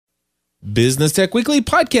Business Tech Weekly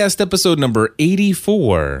Podcast, episode number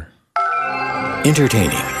 84.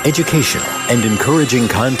 Entertaining, educational, and encouraging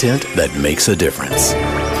content that makes a difference.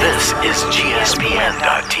 This is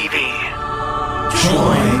GSPN.TV.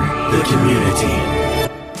 Join the community.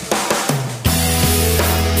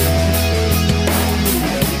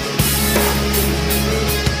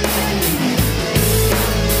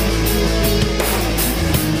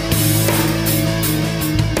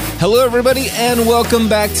 Hello, everybody, and welcome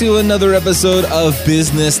back to another episode of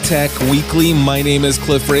Business Tech Weekly. My name is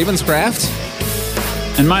Cliff Ravenscraft.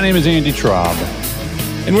 And my name is Andy Traub.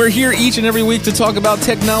 And we're here each and every week to talk about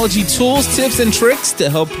technology tools, tips, and tricks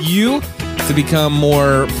to help you to become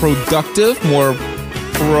more productive, more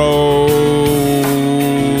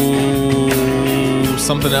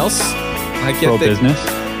something else. I get Pro-business.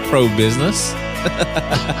 Pro-business.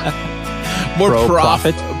 More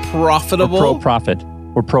Pro-profit. Profitable. Or pro-profit.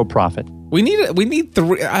 We're pro-profit. We need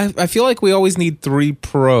three. I feel like we always need three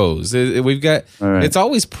pros. We've got right. It's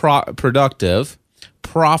always productive,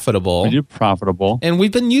 profitable. We do profitable. And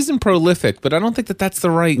we've been using prolific, but I don't think that's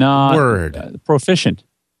the right word. Proficient.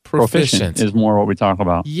 Proficient is more what we talk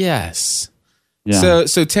about. Yes. Yeah.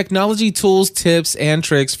 So technology tools, tips, and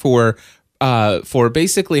tricks for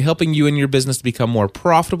basically helping you and your business to become more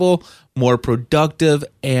profitable, more productive,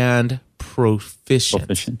 and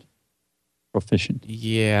proficient. Proficient.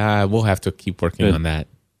 Yeah, we'll have to keep working on that.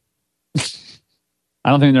 I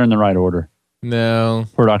don't think they're in the right order. No.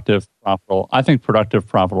 Productive, profitable. I think productive,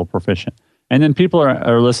 profitable, proficient. And then people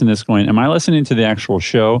are listening to this going, am I listening to the actual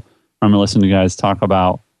show? Or am I listening to guys talk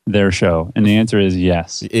about their show? And the answer is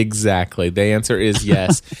yes. Exactly. The answer is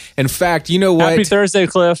yes. In fact, you know what? Happy Thursday,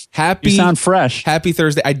 Cliff. You sound fresh. Happy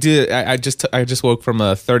Thursday. I did. I just woke from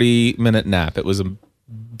a 30-minute nap. It was a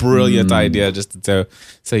brilliant idea just to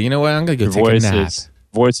say, you know what? I'm going to go take a nap.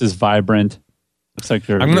 Voice is vibrant. Looks like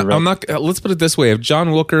I'm not. Let's put it this way: if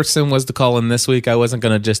John Wilkerson was to call in this week, I wasn't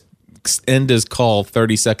going to just end his call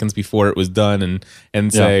 30 seconds before it was done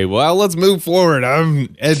and say, "Well, let's move forward.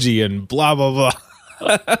 I'm edgy and blah blah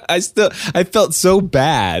blah." I felt so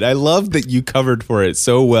bad. I love that you covered for it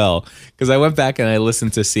so well because I went back and I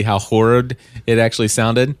listened to see how horrid it actually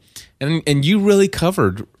sounded. And you really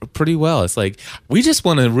covered pretty well. It's like, we just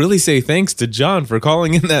want to really say thanks to John for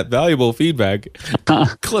calling in that valuable feedback.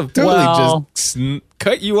 Cliff totally just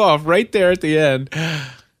cut you off right there at the end.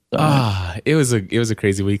 It was a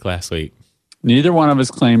crazy week last week. Neither one of us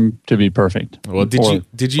claimed to be perfect. Well,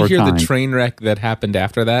 did you hear the train wreck that happened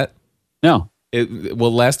after that? No.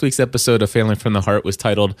 Last week's episode of Failing from the Heart was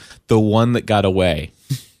titled "The One That Got Away."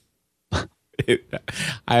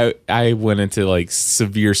 I went into like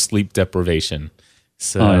severe sleep deprivation.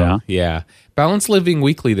 So yeah. Balanced Living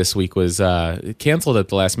Weekly this week was canceled at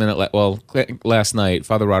the last minute. Well, last night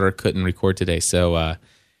Father Roderick couldn't record today. So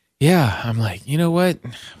I'm like, you know what?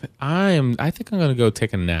 I think I'm going to go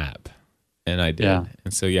take a nap. And I did. Yeah.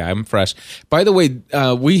 And so I'm fresh. By the way,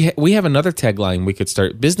 we have another tagline we could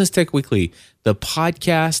start. Business Tech Weekly, the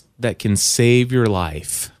podcast that can save your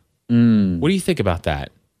life. What do you think about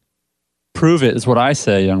that? Prove it is what I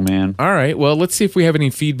say, young man. All right. Well, let's see if we have any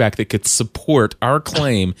feedback that could support our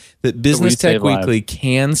claim that Business Tech Weekly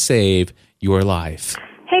can save your life.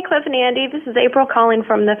 Hey, Cliff and Andy. This is April calling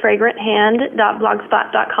from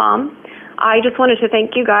thefragranthand.blogspot.com. I just wanted to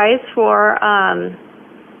thank you guys for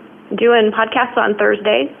doing podcasts on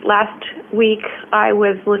Thursdays. Last week, I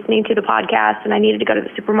was listening to the podcast, and I needed to go to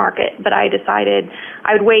the supermarket, but I decided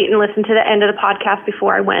I would wait and listen to the end of the podcast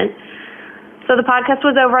before I went. So the podcast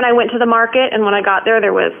was over and I went to the market, and when I got there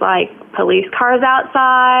was like police cars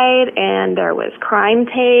outside and there was crime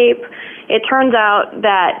tape. It turns out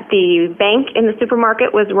that the bank in the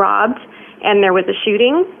supermarket was robbed and there was a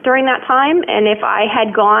shooting during that time, and if I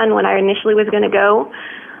had gone when I initially was going to go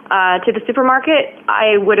to the supermarket,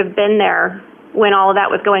 I would have been there when all of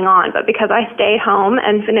that was going on. But because I stayed home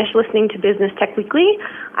and finished listening to Business Tech Weekly,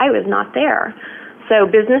 I was not there. So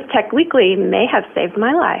Business Tech Weekly may have saved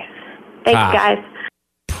my life. Thanks, guys.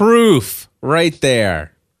 Proof right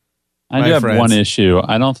there. I do have one issue.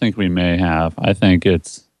 I don't think we may have. I think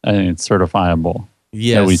it's certifiable.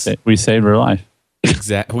 Yes. We saved her life.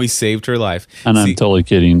 Exactly. We saved her life. And I'm totally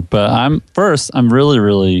kidding. But I'm really,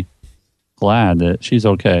 really glad that she's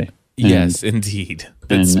okay. Yes, indeed.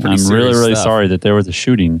 And I'm really, really sorry that there was a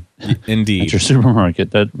shooting. Indeed. At your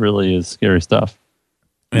supermarket. That really is scary stuff.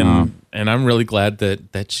 And I'm really glad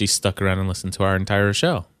that she stuck around and listened to our entire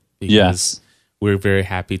show. Yes. We're very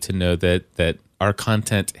happy to know that our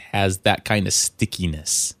content has that kind of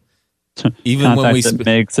stickiness. Even when we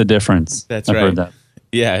makes a difference. That's I've right. Heard that.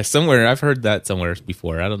 Yeah, I've heard that somewhere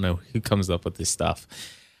before. I don't know who comes up with this stuff.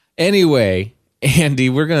 Anyway, Andy,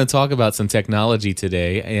 we're going to talk about some technology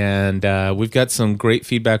today, and we've got some great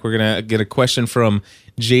feedback. We're going to get a question from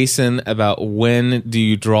Jason about when do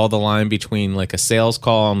you draw the line between like a sales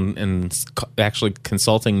call and actually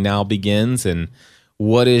consulting now begins, and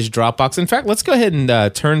what is Dropbox? In fact, let's go ahead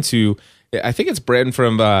and turn to, I think it's Brad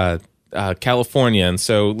from California, and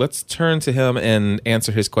so let's turn to him and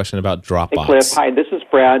answer his question about Dropbox. Hey, Cliff. Hi, this is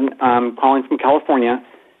Brad. I'm calling from California,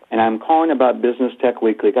 and I'm calling about Business Tech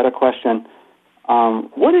Weekly. Got a question.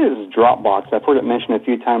 What is Dropbox? I've heard it mentioned a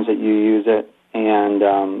few times that you use it,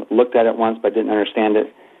 and looked at it once but didn't understand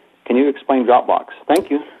it. Can you explain Dropbox? Thank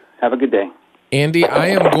you. Have a good day. Andy, I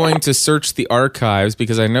am going to search the archives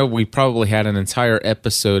because I know we probably had an entire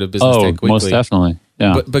episode of Business Tech Weekly. Most definitely.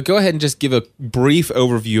 Yeah. But go ahead and just give a brief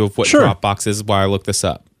overview of what Dropbox is while I look this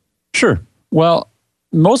up. Sure. Well,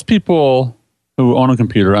 most people who own a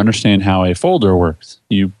computer understand how a folder works.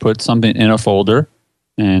 You put something in a folder,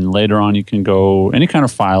 and later on you can go any kind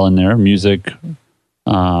of file in there, music,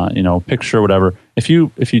 picture, whatever. If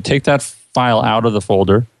you take that file out of the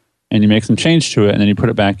folder and you make some change to it and then you put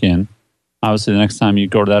it back in, obviously the next time you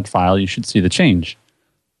go to that file, you should see the change.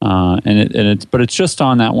 But it's just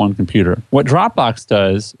on that one computer. What Dropbox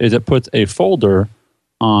does is it puts a folder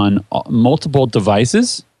on multiple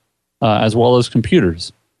devices as well as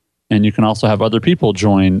computers. And you can also have other people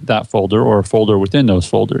join that folder or a folder within those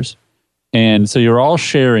folders. And so you're all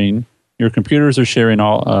sharing, your computers are sharing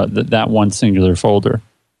all that one singular folder.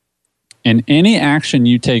 And any action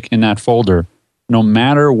you take in that folder, no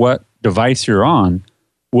matter what device you're on,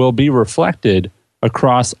 will be reflected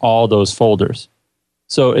across all those folders.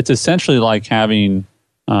 So it's essentially like having,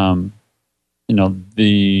 a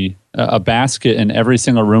basket in every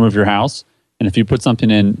single room of your house. And if you put something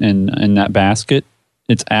in that basket,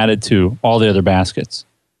 it's added to all the other baskets.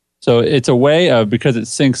 So it's a way of, because it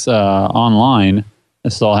syncs online,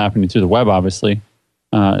 this is all happening through the web, obviously.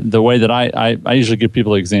 The way that I usually give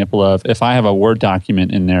people an example of, if I have a Word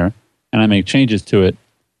document in there and I make changes to it,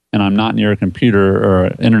 and I'm not near a computer or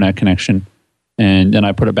an internet connection, and then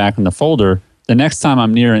I put it back in the folder, the next time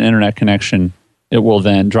I'm near an internet connection,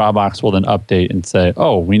 Dropbox will then update and say,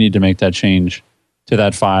 oh, we need to make that change to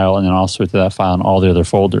that file, and then also to that file and all the other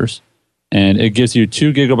folders. And it gives you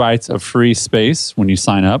 2 gigabytes of free space when you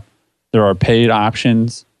sign up. There are paid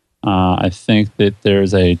options. I think that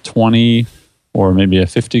there's a 20 or maybe a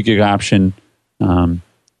 50 gig option, and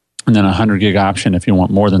then a 100 gig option. If you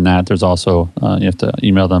want more than that, there's also, you have to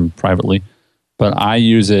email them privately. But I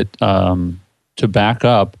use it to back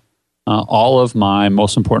up. All of my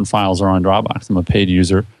most important files are on Dropbox. I'm a paid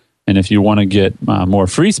user. And if you want to get more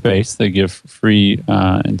free space, they give free,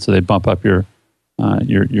 and so they bump up your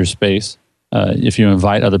space. If you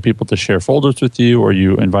invite other people to share folders with you, or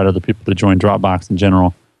you invite other people to join Dropbox in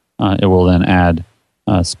general, it will then add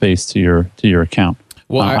space to your account.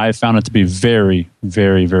 Well, I found it to be very,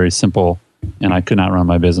 very, very simple, and I could not run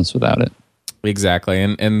my business without it. Exactly.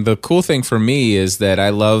 And the cool thing for me is that I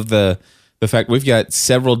love the fact we've got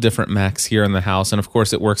several different Macs here in the house, and of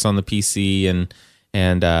course it works on the PC,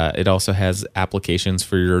 and it also has applications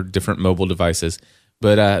for your different mobile devices.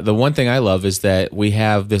 But the one thing I love is that we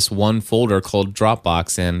have this one folder called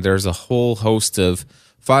Dropbox, and there's a whole host of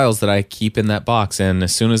files that I keep in that box. And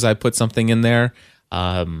as soon as I put something in there,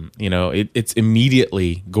 it's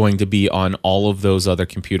immediately going to be on all of those other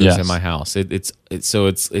computers in my house. It's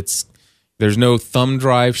there's no thumb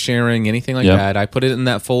drive sharing, anything like that. I put it in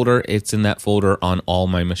that folder. It's in that folder on all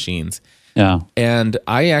my machines. Yeah. And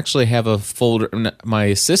I actually have a folder, my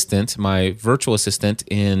assistant, my virtual assistant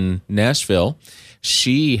in Nashville,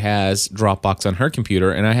 she has Dropbox on her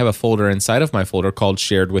computer, and I have a folder inside of my folder called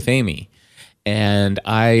Shared with Amy. And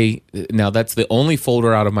now that's the only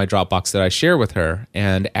folder out of my Dropbox that I share with her.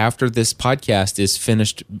 And after this podcast is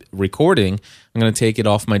finished recording, I'm going to take it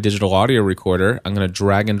off my digital audio recorder. I'm going to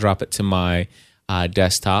drag and drop it to my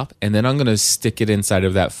desktop, and then I'm going to stick it inside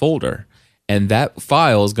of that folder. And that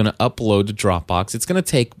file is going to upload to Dropbox. It's going to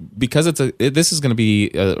take, because this is going to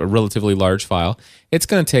be a relatively large file, it's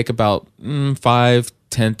going to take about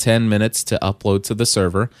 10 minutes to upload to the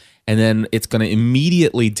server. And then it's going to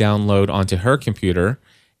immediately download onto her computer,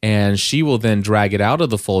 and she will then drag it out of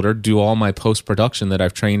the folder, do all my post-production that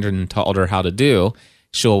I've trained and taught her how to do.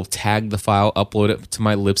 She'll tag the file, upload it to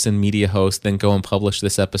my Libsyn media host, then go and publish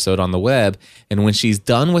this episode on the web. And when she's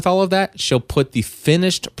done with all of that, she'll put the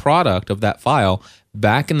finished product of that file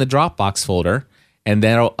back in the Dropbox folder, and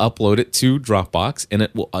then I'll upload it to Dropbox, and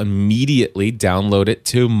it will immediately download it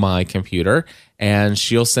to my computer. And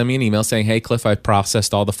she'll send me an email saying, hey, Cliff, I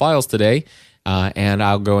processed all the files today, and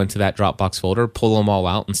I'll go into that Dropbox folder, pull them all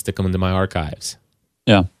out, and stick them into my archives.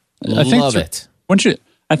 Yeah. I love it.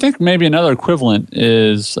 I think maybe another equivalent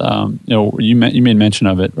is, you made mention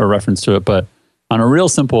of it or reference to it, but on a real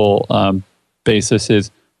simple basis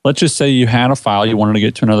is, let's just say you had a file you wanted to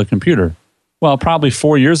get to another computer. Well, probably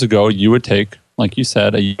 4 years ago, you would take, like you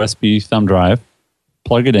said, a USB thumb drive,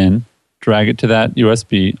 plug it in, drag it to that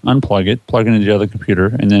USB, unplug it, plug it into the other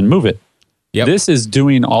computer, and then move it. Yep. This is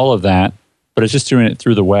doing all of that, but it's just doing it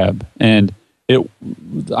through the web. And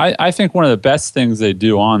I think one of the best things they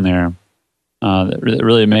do on there that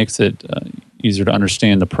really makes it easier to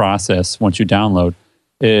understand the process once you download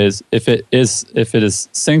is if it is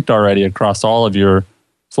synced already across all of your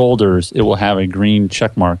folders, it will have a green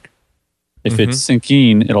check mark. If it's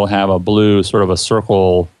syncing, it'll have a blue sort of a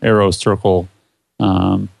arrow circle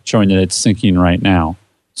showing that it's syncing right now.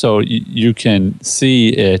 So you can see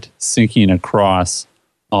it syncing across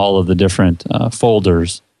all of the different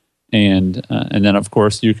folders. And then, of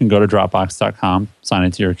course, you can go to Dropbox.com, sign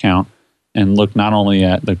into your account, and look not only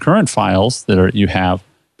at the current files that you have,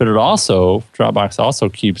 but Dropbox also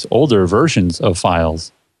keeps older versions of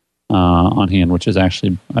files on hand, which is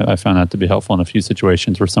actually, I found that to be helpful in a few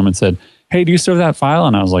situations where someone said, hey, do you still have that file?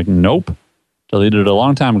 And I was like, nope, deleted it a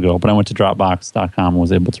long time ago, but I went to Dropbox.com and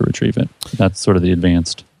was able to retrieve it. That's sort of the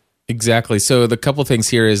advanced. Exactly. So the couple things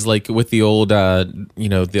here is like with the old,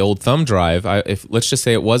 the old thumb drive, if let's just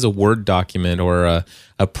say it was a Word document or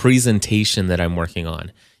a presentation that I'm working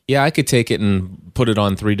on. Yeah, I could take it and put it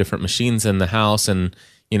on 3 different machines in the house and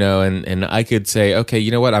I could say, okay, you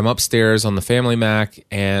know what? I'm upstairs on the family Mac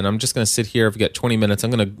and I'm just going to sit here. I've got 20 minutes.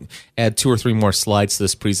 I'm going to add 2 or 3 more slides to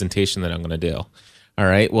this presentation that I'm going to do. All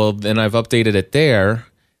right. Well, then I've updated it there.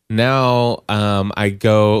 Now I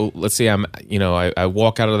go, let's say I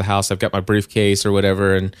walk out of the house. I've got my briefcase or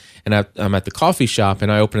whatever. And I'm at the coffee shop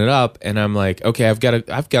and I open it up and I'm like, okay, I've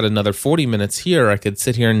got another 40 minutes here. I could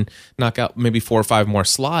sit here and knock out maybe 4 or 5 more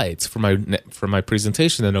slides for my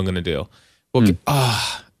presentation that I'm going to do. Well,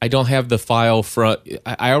 I don't have the file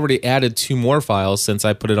I already added 2 more files since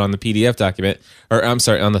I put it on the PDF document, or I'm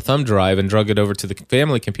sorry, on the thumb drive and drug it over to the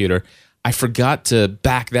family computer. I forgot to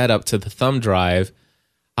back that up to the thumb drive.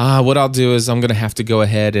 What I'll do is I'm going to have to go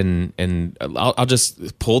ahead and I'll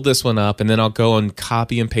just pull this one up and then I'll go and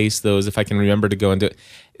copy and paste those if I can remember to go and do it.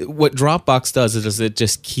 What Dropbox does is it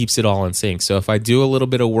just keeps it all in sync. So if I do a little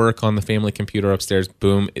bit of work on the family computer upstairs,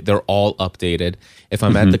 boom, they're all updated. If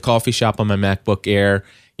I'm at the coffee shop on my MacBook Air,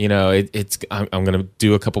 I'm going to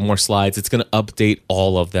do a couple more slides. It's going to update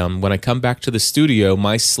all of them. When I come back to the studio,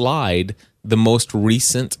 my slide, the most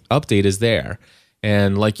recent update is there.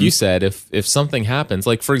 And like you said, if something happens,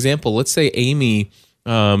 like for example, let's say Amy,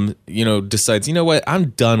 decides, you know what, I'm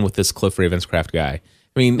done with this Cliff Ravenscraft guy.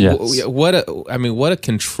 I mean, yes. What a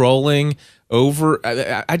controlling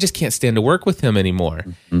I just can't stand to work with him anymore.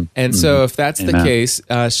 And so if that's the case,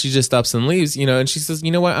 she just ups and leaves, and she says,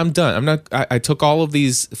 you know what, I'm done. I took all of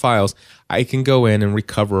these files. I can go in and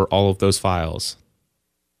recover all of those files.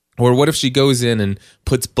 Or what if she goes in and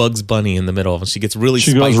puts Bugs Bunny in the middle and she gets really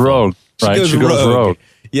spiteful? Goes rogue, right? She goes rogue.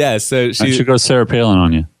 Yeah, so she goes Sarah Palin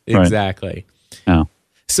on you. Exactly. Right. Yeah.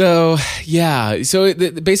 So,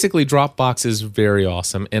 basically Dropbox is very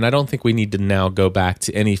awesome. And I don't think we need to now go back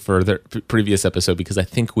to any further previous episode because I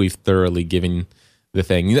think we've thoroughly given the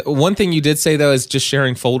thing. One thing you did say, though, is just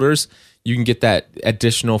sharing folders. You can get that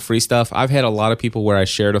additional free stuff. I've had a lot of people where I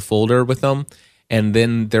shared a folder with them and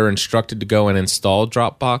then they're instructed to go and install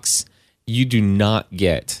Dropbox. You do not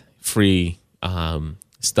get free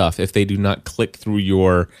stuff if they do not click through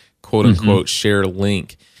your quote-unquote share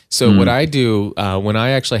link. So what I do when I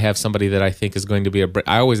actually have somebody that I think is going to be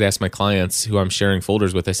I always ask my clients who I'm sharing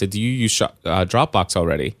folders with, I said, do you use Dropbox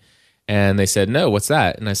already? And they said, no, what's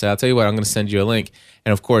that? And I said, I'll tell you what, I'm going to send you a link.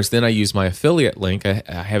 And of course, then I use my affiliate link. I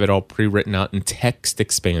have it all pre-written out in Text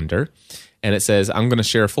Expander. And it says, I'm going to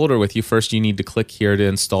share a folder with you. First, you need to click here to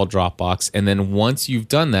install Dropbox. And then once you've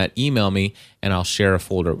done that, email me and I'll share a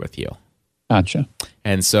folder with you. Gotcha.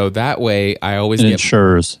 And so that way, I always it get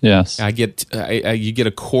ensures, yes. you get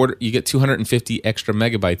 250 extra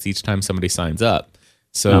megabytes each time somebody signs up.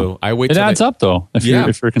 So I wait. It adds up though. If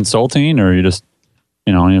you're consulting or you just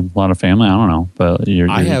you have a lot of family, I don't know, but you're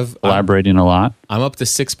collaborating a lot. I'm up to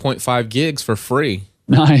 6.5 gigs for free.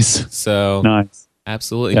 Nice. So nice.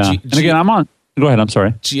 Absolutely. Yeah. And again, I'm on. Go ahead. I'm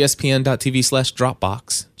sorry.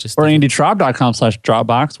 gspn.tv/Dropbox. Or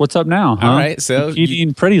andytraub.com/Dropbox. What's up now? Huh? All right. So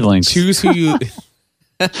eating pretty links. Choose who you.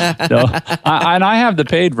 And I have the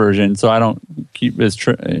paid version, so I don't keep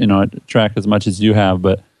track as much as you have.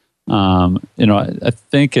 But I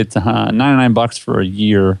think it's $99 for a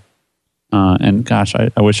year. And gosh,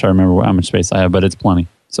 I wish I remember how much space I have, but it's plenty.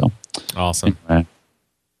 So awesome. Anyway.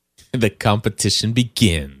 The competition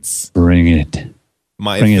begins. Bring it.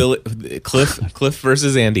 My affiliate, Cliff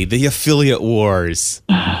versus Andy, the affiliate wars.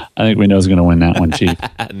 I think we know who's going to win that one, Chief.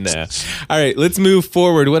 No. All right, let's move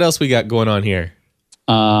forward. What else we got going on here?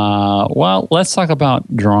 Well, let's talk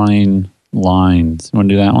about drawing lines. You want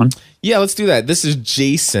to do that one? Yeah, let's do that. This is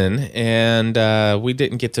Jason, and we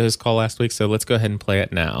didn't get to his call last week, so let's go ahead and play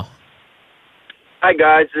it now. Hi,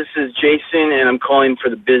 guys. This is Jason, and I'm calling for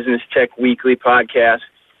the Business Tech Weekly podcast.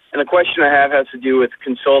 And the question I have has to do with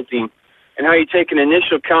consulting and how you take an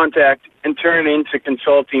initial contact and turn it into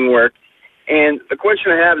consulting work. And the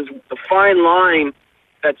question I have is the fine line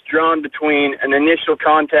that's drawn between an initial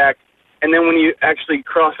contact and then when you actually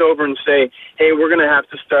cross over and say, hey, we're going to have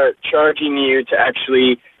to start charging you to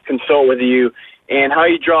actually consult with you, and how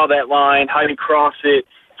you draw that line, how you cross it,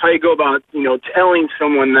 how you go about, telling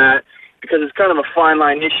someone that, because it's kind of a fine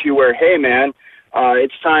line issue where, hey, man,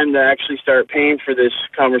 it's time to actually start paying for this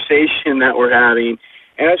conversation that we're having.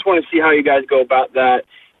 And I just want to see how you guys go about that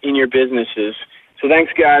in your businesses. So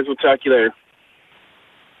thanks, guys. We'll talk to you later.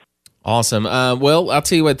 Awesome. Well, I'll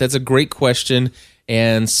tell you what, that's a great question,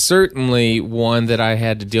 and certainly one that I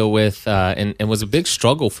had to deal with and was a big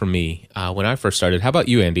struggle for me when I first started. How about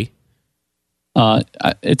you, Andy?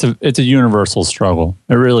 It's a universal struggle.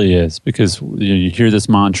 It really is, because you hear this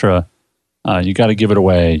mantra, you got to give it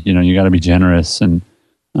away. You got to be generous, and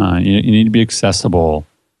you need to be accessible.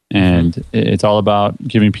 And it's all about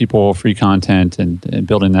giving people free content and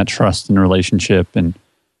building that trust and relationship, and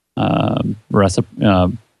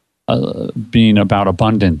being about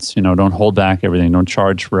abundance. Don't hold back everything. Don't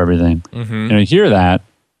charge for everything. You hear that,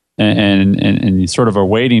 and you sort of are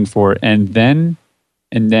waiting for it, and then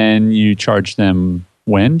you charge them.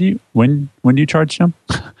 When do you charge them?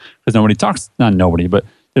 Because nobody talks. Not nobody, but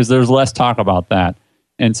there's less talk about that,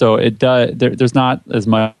 and so it does. There's not as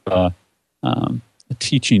much a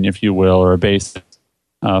teaching, if you will, or a basis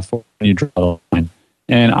for when you draw the line.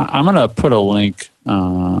 And I'm going to put a link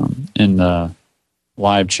in the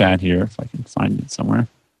live chat here, if I can find it somewhere.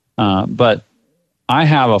 But I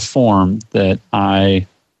have a form that I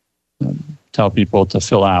tell people to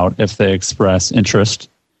fill out if they express interest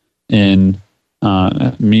in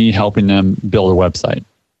me helping them build a website.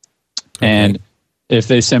 Okay. And if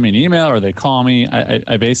they send me an email or they call me,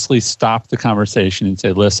 I basically stop the conversation and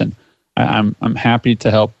say, listen, I'm happy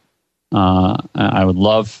to help. I would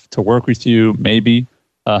love to work with you. Maybe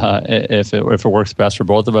if it works best for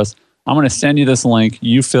both of us, I'm going to send you this link.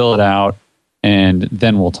 You fill it out, and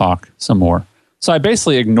then we'll talk some more. So I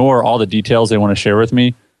basically ignore all the details they want to share with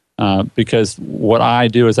me, because what I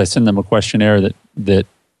do is I send them a questionnaire that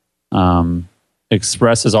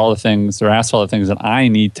expresses all the things, or asks all the things that I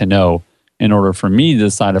need to know in order for me to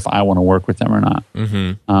decide if I want to work with them or not.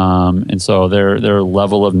 And so their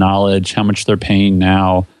level of knowledge, how much they're paying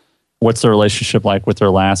now, what's their relationship like with their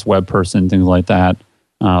last web person, things like that.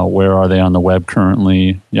 Where are they on the web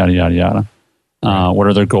currently? Yada, yada, yada. What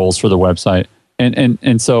are their goals for the website?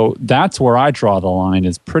 And so that's where I draw the line,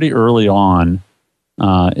 is pretty early on,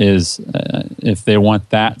 if they want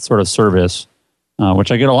that sort of service,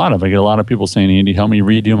 which I get a lot of. I get a lot of people saying, Andy, help me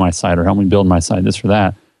redo my site, or help me build my site, this or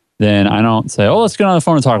that. Then I don't say, let's get on the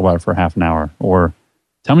phone and talk about it for half an hour, or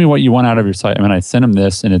tell me what you want out of your site. I mean, I send them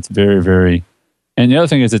this, and it's very, very... And the other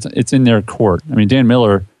thing is it's in their court. I mean, Dan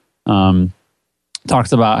Miller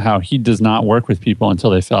talks about how he does not work with people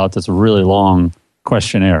until they fill out this really long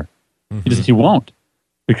questionnaire. He won't,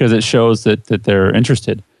 because it shows that they're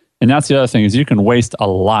interested. And that's the other thing, is you can waste a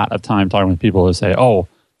lot of time talking with people who say,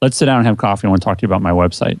 let's sit down and have coffee. I want to talk to you about my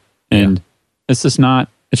website. And it's just not...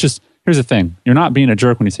 It's just... Here's the thing. You're not being a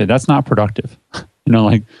jerk when you say, that's not productive.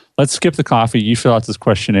 Let's skip the coffee. You fill out this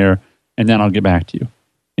questionnaire, and then I'll get back to you.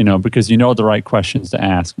 Because you know the right questions to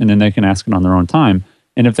ask, and then they can ask it on their own time.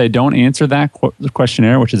 And if they don't answer that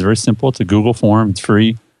questionnaire, which is very simple, it's a Google form, it's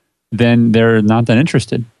free, then they're not that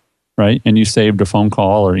interested, right? And you saved a phone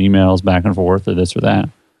call or emails back and forth or this or that.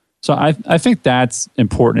 So I think that's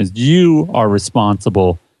important, is you are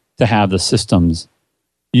responsible to have the systems.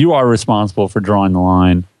 You are responsible for drawing the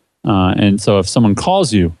line. And so if someone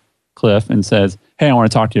calls you, Cliff, and says, hey, I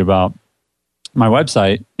want to talk to you about my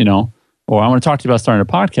website, or I want to talk to you about starting a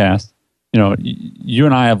podcast, you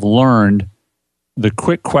and I have learned the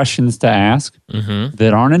quick questions to ask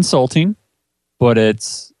that aren't insulting, but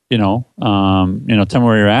it's, tell me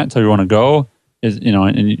where you're at, tell me where you want to go,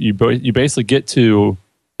 and you basically get to,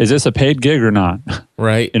 is this a paid gig or not?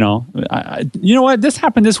 Right. You know what? This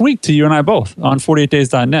happened this week to you and I both on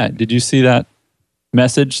 48days.net. Did you see that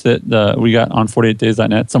message that we got on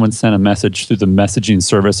 48days.net? Someone sent a message through the messaging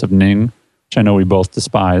service of Ning, which I know we both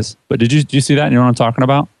despise. But did you see that? You know what I'm talking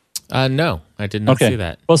about? No, I did not see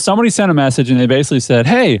that. Well, somebody sent a message, and they basically said,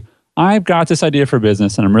 hey, I've got this idea for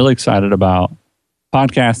business and I'm really excited about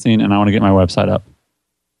podcasting and I want to get my website up.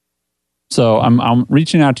 So I'm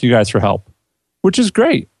reaching out to you guys for help, which is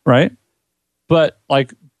great, right? But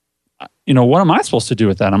like, what am I supposed to do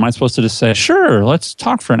with that? Am I supposed to just say, sure, let's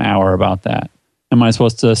talk for an hour about that? Am I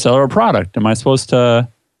supposed to sell her a product? Am I supposed to,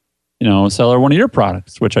 sell her one of your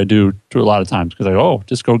products, which I do a lot of times because I go,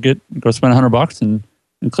 just go spend $100 and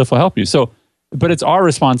Cliff will help you. So, but it's our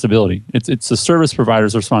responsibility. It's the service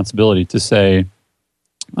provider's responsibility to say,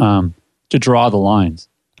 to draw the lines.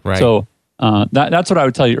 Right. So that's what I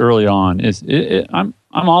would tell you early on is I'm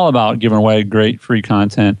all about giving away great free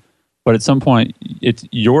content, but at some point it's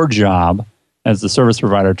your job as the service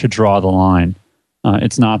provider to draw the line.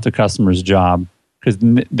 It's not the customer's job because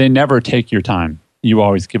they never take your time. You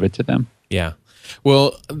always give it to them. Yeah.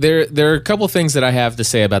 Well, there are a couple things that I have to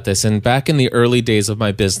say about this. And back in the early days of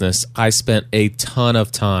my business, I spent a ton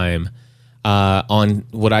of time on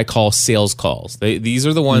what I call sales calls. These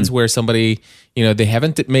are the ones where somebody, they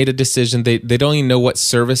haven't made a decision. They don't even know what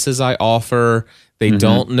services I offer. They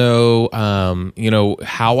don't know,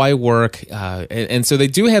 how I work. And so they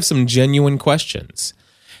do have some genuine questions.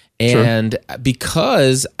 And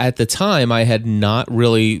because at the time I had not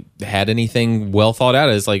really had anything well thought out,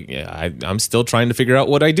 it's like I'm still trying to figure out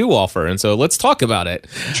what I do offer. And so let's talk about it.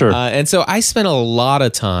 Sure. And so I spent a lot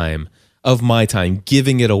of my time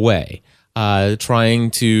giving it away,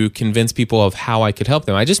 trying to convince people of how I could help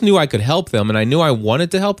them. I just knew I could help them and I knew I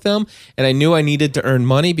wanted to help them and I knew I needed to earn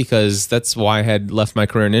money because that's why I had left my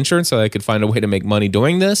career in insurance so I could find a way to make money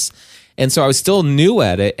doing this. And so I was still new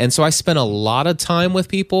at it. And so I spent a lot of time with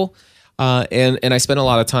people and I spent a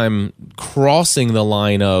lot of time crossing the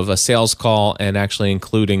line of a sales call and actually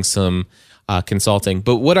including some consulting.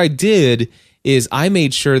 But what I did is I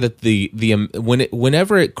made sure that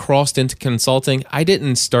whenever it crossed into consulting, I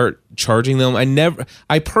didn't start charging them.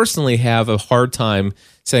 I personally have a hard time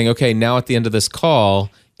saying, okay, now at the end of this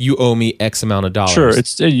call, you owe me X amount of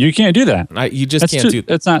dollars. Sure, you can't do that. You just can't do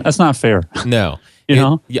that. That's not fair. No.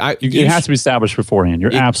 It has to be established beforehand.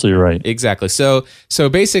 You're absolutely right. Exactly. So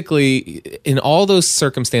basically, in all those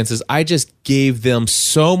circumstances, I just gave them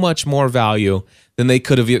so much more value than they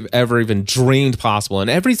could have ever even dreamed possible. And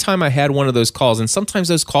every time I had one of those calls, and sometimes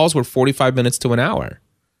those calls were 45 minutes to an hour,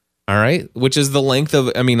 all right, which is the length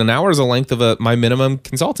of, an hour is the length of my minimum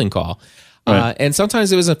consulting call. Right. And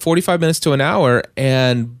sometimes it was 45 minutes to an hour.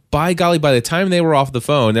 And by golly, by the time they were off the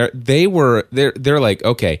phone, they're like,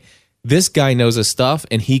 okay, this guy knows his stuff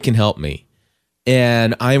and he can help me.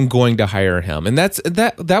 And I'm going to hire him. And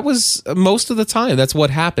that was most of the time. That's what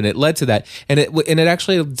happened. It led to that. And it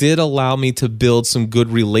actually did allow me to build some good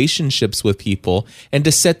relationships with people and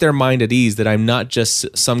to set their mind at ease that I'm not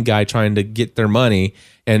just some guy trying to get their money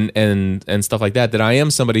and stuff like that. That I am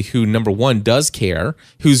somebody who, number one, does care,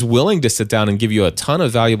 who's willing to sit down and give you a ton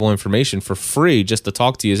of valuable information for free just to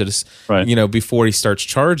talk to you, before he starts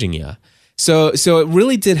charging you. So it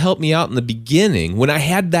really did help me out in the beginning when I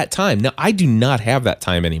had that time. Now, I do not have that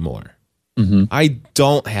time anymore. I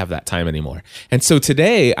don't have that time anymore. And so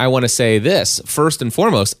today I want to say this, first and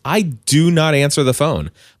foremost, I do not answer the phone.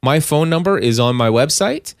 My phone number is on my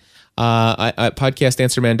website at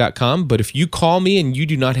podcastanswerman.com. But if you call me and you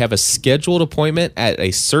do not have a scheduled appointment at a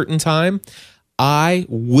certain time, I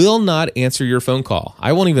will not answer your phone call.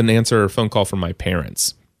 I won't even answer a phone call from my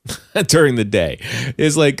parents during the day.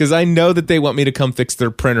 It's like, because I know that they want me to come fix their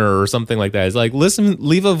printer or something like that. It's like, listen,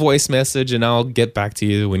 leave a voice message and I'll get back to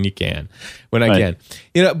you when I can.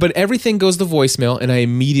 But everything goes to voicemail and I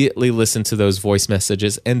immediately listen to those voice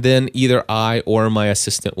messages. And then either I or my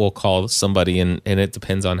assistant will call somebody and it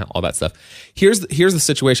depends on all that stuff. Here's the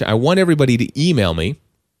situation. I want everybody to email me.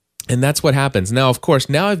 And that's what happens. Now, of course,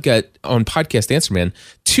 I've got on Podcast Answer Man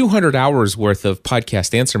 200 hours worth of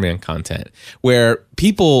Podcast Answer Man content where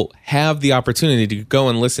people have the opportunity to go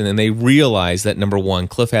and listen and they realize that, number one,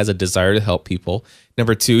 Cliff has a desire to help people.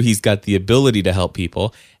 Number two, he's got the ability to help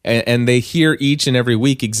people. And they hear each and every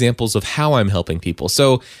week examples of how I'm helping people.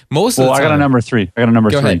 So most of the time... I got a number three.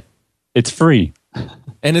 Go ahead. It's free.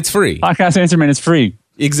 And it's free. Podcast Answer Man is free.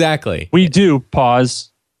 Exactly. We do plug,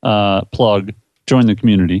 join the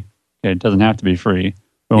community. Okay, it doesn't have to be free.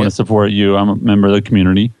 We want to support you. I'm a member of the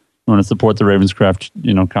community. We want to support the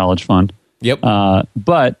Ravenscraft, College Fund. Yep.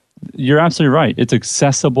 But you're absolutely right. It's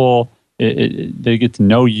accessible. They get to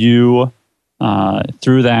know you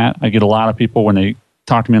through that. I get a lot of people when they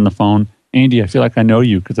talk to me on the phone. Andy, I feel like I know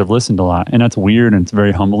you because I've listened a lot. And that's weird and it's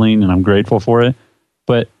very humbling and I'm grateful for it.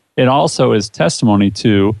 But it also is testimony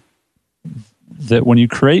to that when you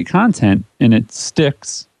create content and it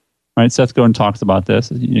sticks, right? Seth Godin talks about this.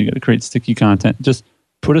 You got to create sticky content. Just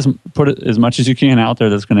put as much as you can out there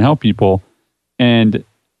that's going to help people, and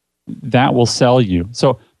that will sell you.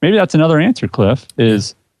 So maybe that's another answer, Cliff,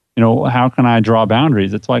 is, how can I draw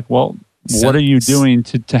boundaries? It's like, well, what are you doing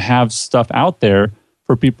to have stuff out there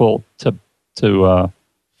for people to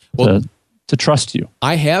trust you?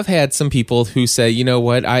 I have had some people who say, you know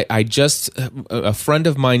what, a friend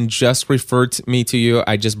of mine just referred me to you.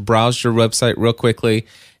 I just browsed your website real quickly,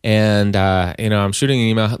 and I'm shooting an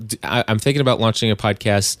email. I'm thinking about launching a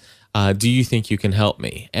podcast. Do you think you can help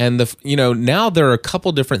me? And now there are a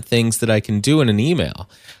couple different things that I can do in an email.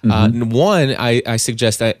 One, I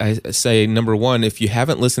suggest, I say, number one, if you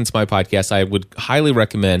haven't listened to my podcast, I would highly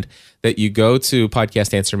recommend that you go to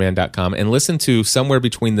podcastanswerman.com and listen to somewhere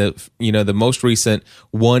between the most recent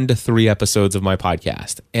 1 to 3 episodes of my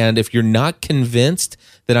podcast. And if you're not convinced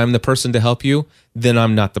that I'm the person to help you, then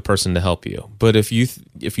I'm not the person to help you. But if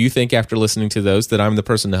you think after listening to those that I'm the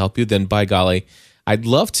person to help you, then by golly, I'd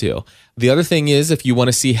love to. The other thing is, if you want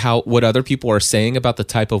to see what other people are saying about the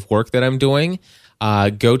type of work that I'm doing,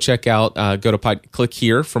 go check out, click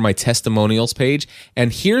here for my testimonials page.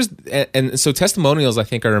 And so testimonials I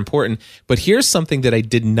think are important, but here's something that I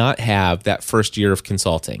did not have that first year of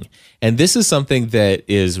consulting. And this is something that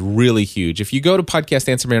is really huge. If you go to Podcast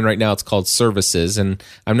Answer Man right now, it's called services. And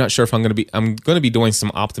I'm not sure if I'm going to be doing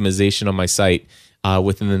some optimization on my site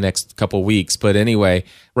within the next couple weeks. But anyway,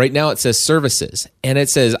 right now it says services, and it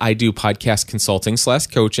says I do podcast consulting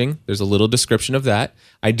 / coaching. There's a little description of that.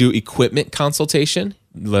 I do equipment consultation,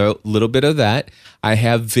 little bit of that. I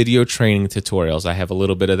have video training tutorials. I have a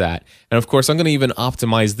little bit of that. And of course, I'm going to even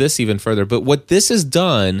optimize this even further. But what this has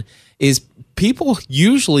done is people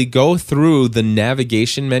usually go through the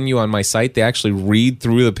navigation menu on my site. They actually read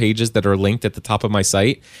through the pages that are linked at the top of my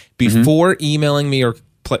site before emailing me or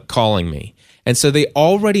calling me. And so they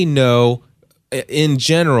already know, in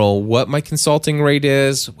general, what my consulting rate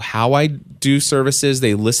is, how I do services.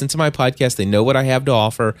 They listen to my podcast. They know what I have to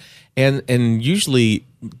offer. And usually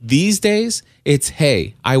these days, it's,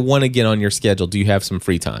 hey, I want to get on your schedule. Do you have some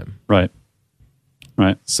free time? Right.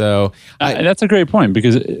 So that's a great point,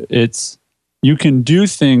 because you can do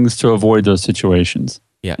things to avoid those situations.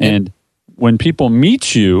 Yeah. And when people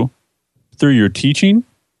meet you through your teaching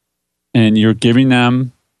and you're giving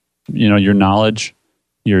them your knowledge,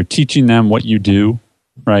 you're teaching them what you do,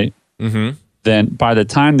 right? Mm-hmm. Then by the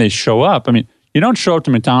time they show up, you don't show up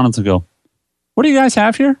to McDonald's and go, what do you guys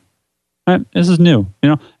have here? This is new,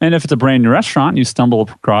 And if it's a brand new restaurant, you stumble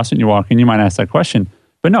across it and you walk in, you might ask that question.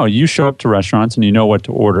 But no, you show up to restaurants and you know what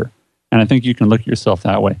to order. And I think you can look at yourself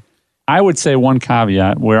that way. I would say one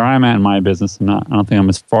caveat, where I'm at in my business, I don't think I'm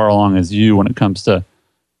as far along as you when it comes to,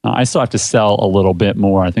 I still have to sell a little bit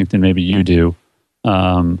more, I think, than maybe you do.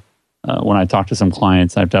 When I talk to some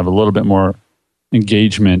clients, I have to have a little bit more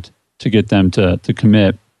engagement to get them to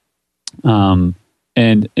commit. And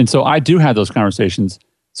so I do have those conversations.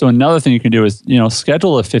 So another thing you can do is,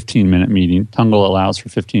 schedule a 15-minute meeting. Tungle allows for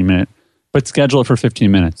 15 minutes, but schedule it for 15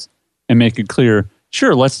 minutes and make it clear,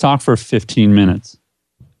 sure, let's talk for 15 minutes.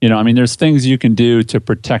 There's things you can do to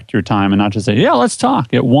protect your time and not just say, yeah, let's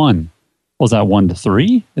talk at 1. Was that 1 to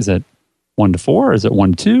 3? Is it 1 to 4? Is it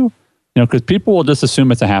 1 to 2? Because people will just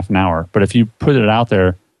assume it's a half an hour. But if you put it out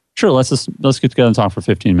there, sure, let's get together and talk for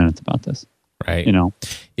 15 minutes about this. Right.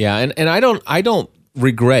 Yeah, and I don't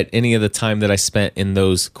regret any of the time that I spent in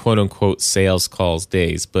those quote unquote sales calls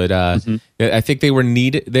days. But I think they were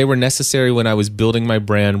needed. They were necessary when I was building my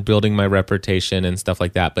brand, building my reputation, and stuff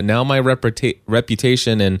like that. But now my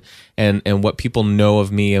reputation and what people know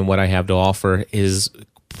of me and what I have to offer is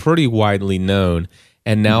pretty widely known.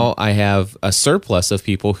 And now I have a surplus of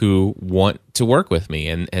people who want to work with me.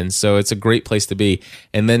 And so it's a great place to be.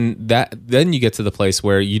 And then you get to the place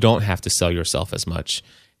where you don't have to sell yourself as much.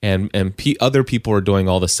 And other people are doing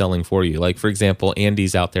all the selling for you. Like, for example,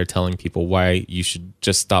 Andy's out there telling people why you should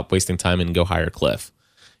just stop wasting time and go hire Cliff.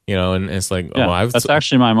 And it's like, that's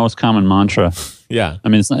actually my most common mantra. Yeah.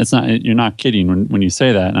 It's not, you're not kidding when you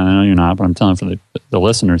say that. And I know you're not, but I'm telling for the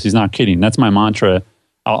listeners, he's not kidding. That's my mantra.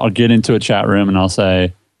 I'll get into a chat room and I'll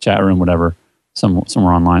say, chat room, whatever,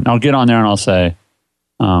 somewhere online. I'll get on there and I'll say,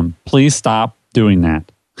 please stop doing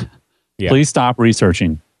that. Yeah. Please stop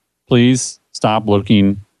researching. Please stop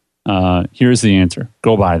looking. Here's the answer.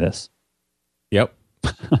 Go buy this. Yep.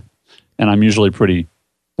 And I'm usually pretty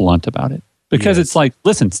blunt about it because it's like,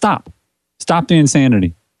 listen, stop the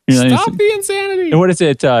insanity. Stop the insanity. What is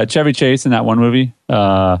it? Chevy Chase in that one movie,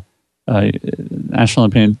 National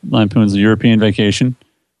Lampoon's European Vacation.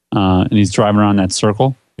 And he's driving around that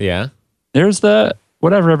circle. Yeah. There's the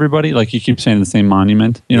whatever, everybody. Like you keep saying the same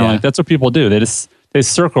monument. Like that's what people do. They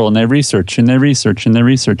circle and they research and they research and they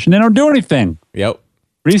research and they don't do anything. Yep.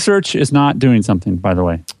 Research is not doing something, by the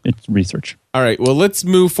way. It's research. All right. Well, let's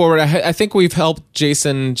move forward. I think we've helped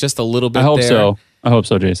Jason just a little bit. I hope there. so. I hope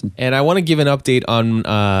so, Jason. And I want to give an update on,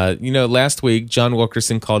 last week, John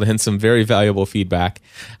Wilkerson called in some very valuable feedback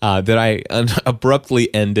that I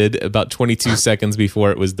abruptly ended about 22 seconds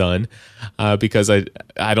before it was done because I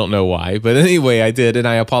don't know why. But anyway, I did, and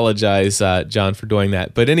I apologize, John, for doing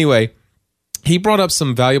that. But anyway, he brought up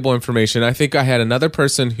some valuable information. I think I had another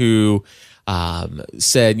person who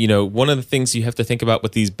said, one of the things you have to think about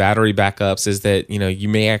with these battery backups is that, you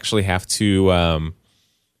may actually have to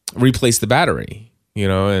replace the battery.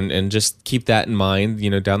 And just keep that in mind.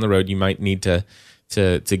 Down the road, you might need to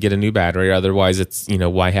get a new battery. Otherwise, it's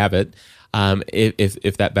why have it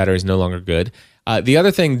if that battery is no longer good. The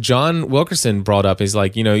other thing John Wilkerson brought up is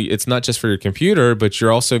it's not just for your computer, but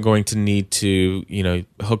you're also going to need to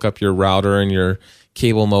hook up your router and your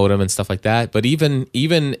cable modem and stuff like that. But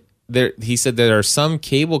even there, he said there are some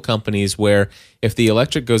cable companies where if the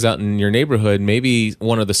electric goes out in your neighborhood, maybe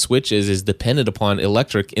one of the switches is dependent upon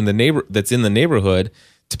electric that's in the neighborhood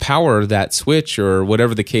to power that switch or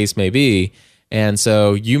whatever the case may be. And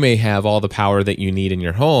so you may have all the power that you need in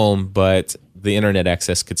your home, but the internet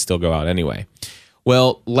access could still go out anyway.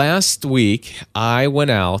 Well, last week I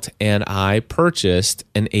went out and I purchased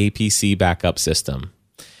an APC backup system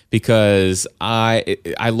because I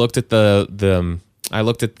looked at the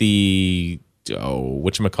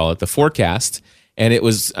forecast, and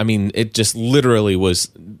it just literally was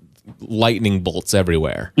lightning bolts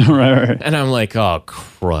everywhere. Right. And I'm like, oh,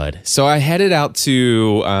 crud. So I headed out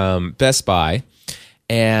to Best Buy,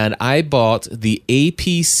 and I bought the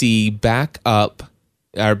APC back UPS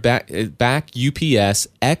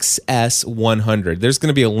XS100. There's going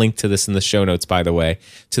to be a link to this in the show notes, by the way,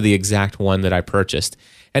 to the exact one that I purchased.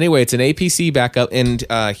 Anyway, it's an APC backup, and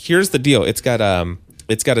here's the deal. It's got a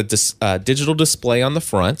digital display on the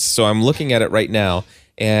front, so I'm looking at it right now.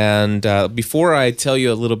 And before I tell you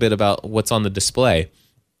a little bit about what's on the display,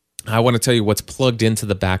 I want to tell you what's plugged into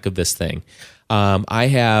the back of this thing. I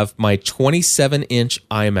have my 27-inch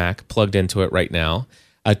iMac plugged into it right now,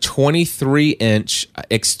 a 23-inch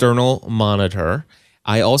external monitor.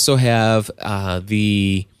 I also have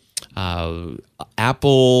the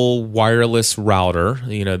Apple wireless router,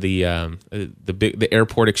 the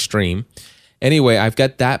Airport Extreme. Anyway, I've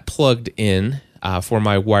got that plugged in for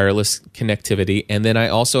my wireless connectivity, and then I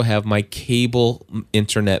also have my cable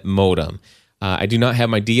internet modem. I do not have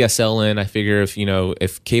my DSL in. I figure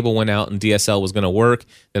if cable went out and DSL was going to work,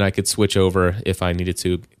 then I could switch over if I needed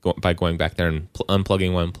to by going back there and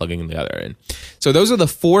unplugging one, plugging the other in. So those are the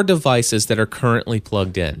 4 devices that are currently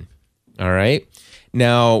plugged in. All right.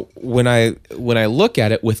 Now, when I look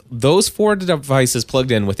at it with those 4 devices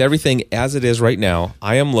plugged in, with everything as it is right now,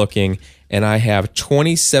 I am looking and I have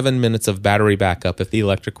 27 minutes of battery backup if the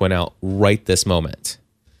electric went out right this moment.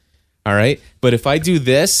 All right. But if I do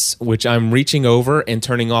this, which I'm reaching over and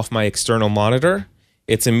turning off my external monitor,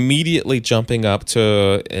 it's immediately jumping up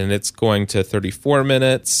to, and it's going to 34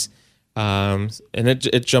 minutes. And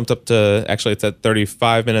it jumped up to, actually it's at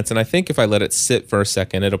 35 minutes. And I think if I let it sit for a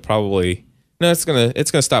second, it'll probably, no, it's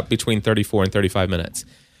gonna stop between 34 and 35 minutes.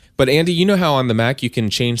 But Andy, you know how on the Mac you can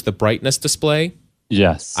change the brightness display?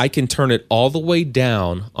 Yes. I can turn it all the way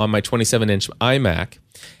down on my 27-inch iMac.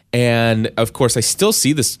 And of course, I still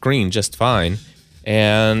see the screen just fine.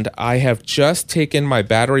 And I have just taken my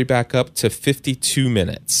battery back up to 52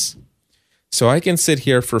 minutes. So I can sit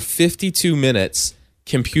here for 52 minutes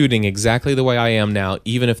computing exactly the way I am now,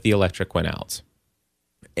 even if the electric went out.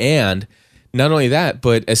 And not only that,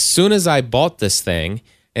 but as soon as I bought this thing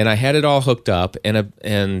and I had it all hooked up and it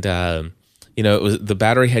was, the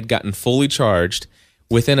battery had gotten fully charged,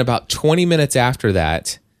 within about 20 minutes after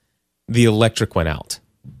that, the electric went out.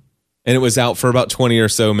 And it was out for about 20 or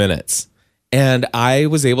so minutes. And I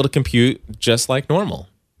was able to compute just like normal.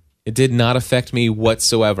 It did not affect me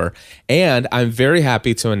whatsoever. And I'm very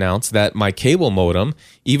happy to announce that my cable modem,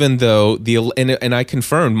 even though and I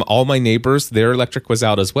confirmed all my neighbors, their electric was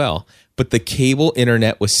out as well, but the cable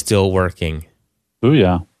internet was still working. Oh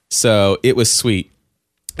yeah. So it was sweet.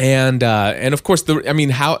 And of course,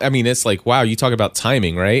 it's like, wow, you talk about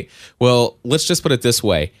timing, right? Well, let's just put it this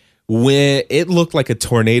way. When it looked like a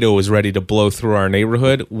tornado was ready to blow through our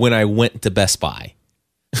neighborhood when I went to Best Buy.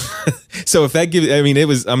 So if that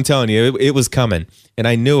gives, I'm telling you, it was coming and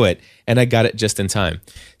I knew it and I got it just in time.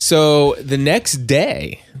 So the next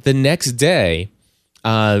day,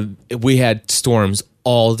 we had storms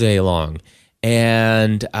all day long.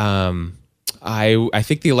 And I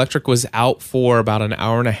think the electric was out for about an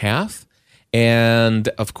hour and a half. And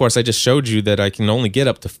of course, I just showed you that I can only get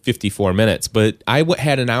up to 54 minutes, but I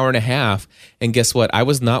had an hour and a half. And guess what? I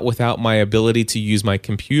was not without my ability to use my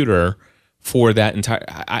computer for that entire.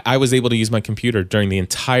 I was able to use my computer during the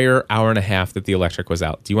entire hour and a half that the electric was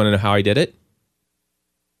out. Do you want to know how I did it?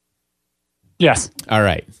 Yes. All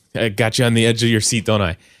right. I got you on the edge of your seat, don't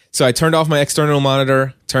I? So I turned off my external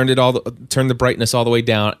monitor, turned the brightness all the way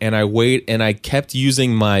down, and I kept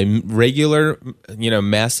using my regular,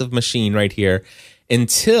 massive machine right here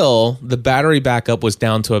until the battery backup was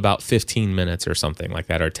down to about 15 minutes or something like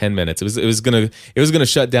that, or 10 minutes. It was gonna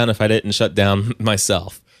shut down if I didn't shut down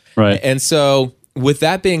myself. Right. And so with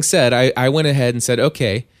that being said, I went ahead and said,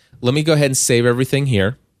 okay, let me go ahead and save everything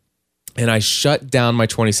here. And I shut down my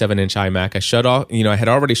 27-inch iMac. I shut off, I had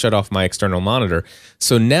already shut off my external monitor.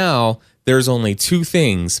 So now there's only two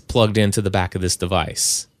things plugged into the back of this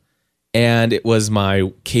device. And it was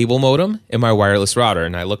my cable modem and my wireless router.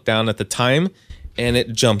 And I looked down at the time and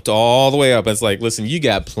it jumped all the way up. It's like, listen, you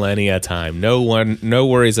got plenty of time. No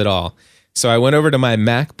worries at all. So I went over to my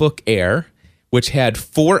MacBook Air, which had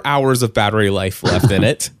 4 hours of battery life left in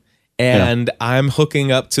it. And I'm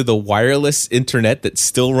hooking up to the wireless internet that's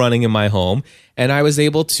still running in my home. And I was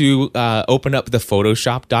able to open up the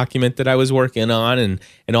Photoshop document that I was working on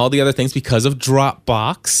and all the other things because of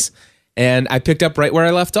Dropbox. And I picked up right where I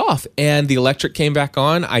left off. And the electric came back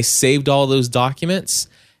on. I saved all those documents.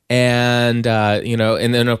 And,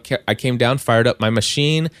 and then I came down, fired up my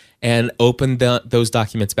machine, and opened those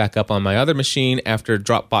documents back up on my other machine after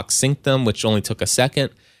Dropbox synced them, which only took a second.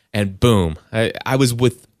 And boom, I was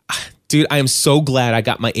with... Dude, I am so glad I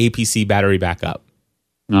got my APC battery back up.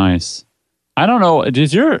 Nice. I don't know.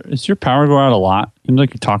 Does your power go out a lot? Seems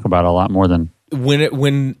like you talk about it a lot more than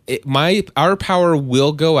our power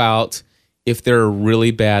will go out if there are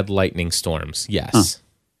really bad lightning storms. Yes.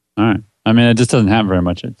 Huh. All right. I mean, it just doesn't happen very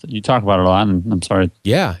much. You talk about it a lot, and I'm sorry.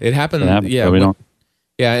 Yeah, it happened. Yeah, we don't.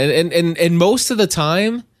 Yeah, and most of the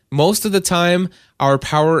time, our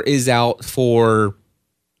power is out for.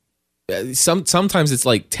 Sometimes it's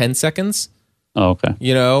like 10 seconds. Oh, okay.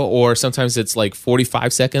 Or sometimes it's like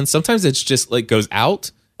 45 seconds. Sometimes it's just like goes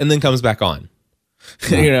out and then comes back on.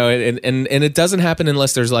 Yeah. And it doesn't happen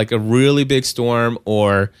unless there's like a really big storm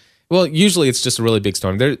usually it's just a really big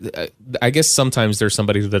storm. I guess sometimes there's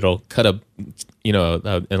somebody that'll cut an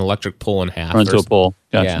electric pole in half. Or into a pole.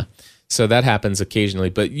 Gotcha. Yeah. So that happens occasionally,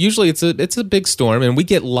 but usually it's a big storm, and we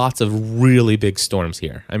get lots of really big storms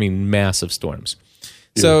here. I mean, massive storms.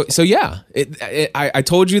 So yeah, I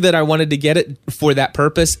told you that I wanted to get it for that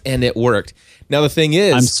purpose, and it worked. Now the thing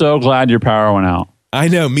is, I'm so glad your power went out. I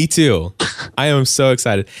know, me too. I am so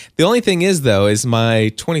excited. The only thing is, though, is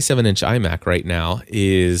my 27-inch iMac right now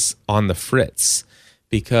is on the fritz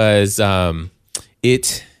because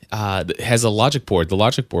it has a logic board. The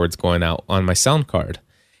logic board's going out on my sound card.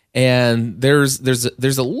 And there's a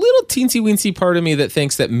little teensy-weensy part of me that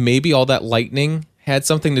thinks that maybe all that lightning had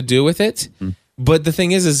something to do with it. Mm. But the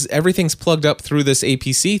thing is everything's plugged up through this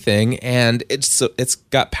APC thing, and it's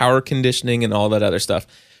got power conditioning and all that other stuff.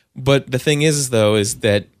 But the thing is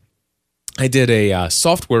that I did a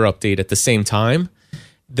software update at the same time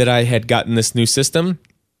that I had gotten this new system,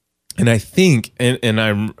 and I think, and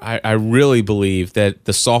I really believe that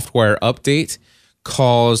the software update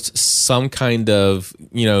caused some kind of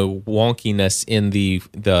wonkiness in the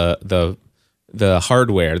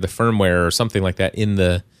hardware, the firmware, or something like that in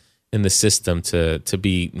the system to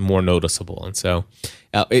be more noticeable. And so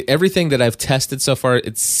everything that I've tested so far,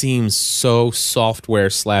 it seems so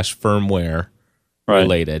software/firmware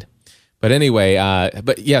related. But anyway,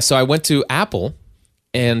 so I went to Apple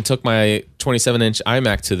and took my 27-inch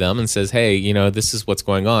iMac to them and says, hey, this is what's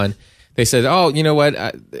going on. They said, oh, you know what?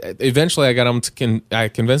 Eventually I got them I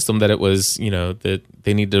convinced them that it was, that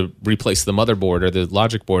they need to replace the motherboard or the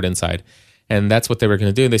logic board inside. And that's what they were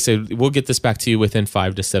going to do. And they said, we'll get this back to you within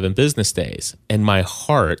 5 to 7 business days. And my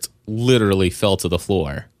heart literally fell to the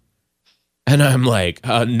floor. And I'm like,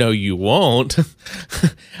 no, you won't.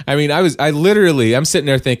 I mean, I'm sitting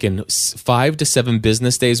there thinking 5 to 7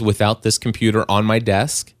 business days without this computer on my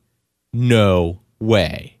desk? No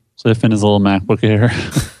way. Cliff in his little MacBook Air.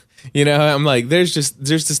 I'm like, there's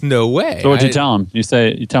just no way. So what'd you tell him? You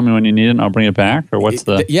tell me when you need it and I'll bring it back? Or what's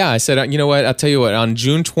the... Yeah, I said, you know what? I'll tell you what, on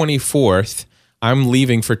June 24th, I'm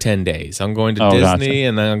leaving for 10 days. I'm going to Disney, gotcha.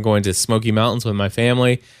 And then I'm going to Smoky Mountains with my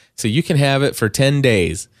family. So you can have it for 10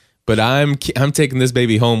 days. But I'm taking this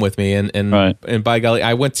baby home with me. And by golly,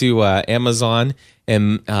 I went to Amazon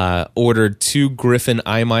and ordered 2 Griffin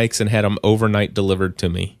iMics and had them overnight delivered to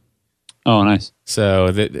me. Oh, nice.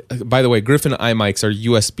 So, by the way, Griffin iMics are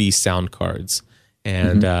USB sound cards.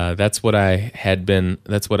 and that's what I had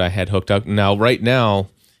hooked up. Now, right now,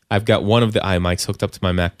 I've got one of the iMics hooked up to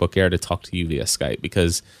my MacBook Air to talk to you via Skype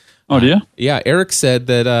because. Oh, do you? Yeah, Eric said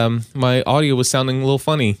that my audio was sounding a little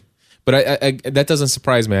funny, but I that doesn't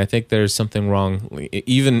surprise me. I think there's something wrong,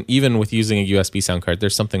 even with using a USB sound card.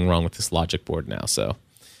 There's something wrong with this Logic board now. So,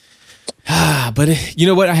 but you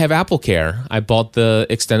know what? I have Apple Care. I bought the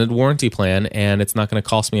extended warranty plan, and it's not going to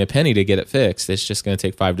cost me a penny to get it fixed. It's just going to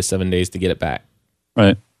take 5 to 7 days to get it back.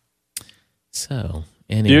 Right. So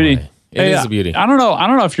anyway, beauty. It is a beauty. I don't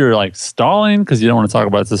know if you're like stalling because you don't want to talk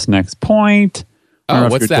about this next point. I don't know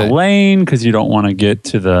what's if you're that? delaying because you don't want to get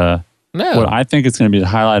to the what I think it's going to be the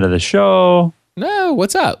highlight of the show. No,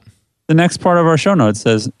 what's up? The next part of our show notes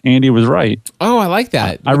says Andy was right. Oh, I like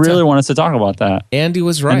that. I really want us to talk about that. Andy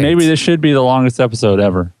was right. And maybe this should be the longest episode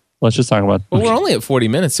ever. Let's just talk about. Well, we're only at 40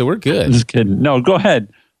 minutes, so we're good. I'm just kidding. No, go ahead.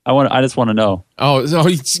 I just want to know. Oh, so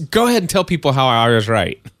go ahead and tell people how I was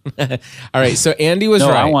right. All right, so Andy was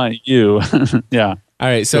right. I want you. Yeah. All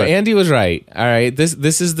right, so Andy was right. All right,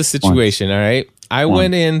 this is the situation. All right, I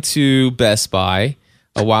went into Best Buy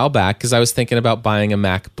a while back because I was thinking about buying a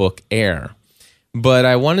MacBook Air, but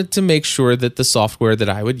I wanted to make sure that the software that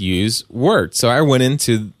I would use worked. So I went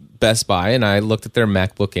into Best Buy and I looked at their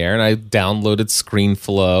MacBook Air and I downloaded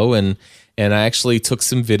ScreenFlow and I actually took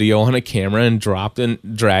some video on a camera and dropped and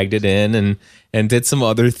dragged it in and did some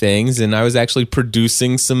other things. And I was actually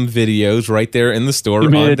producing some videos right there in the store. You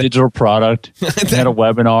made a digital product. You had a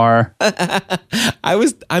webinar. I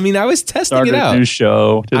was testing Started it out. A new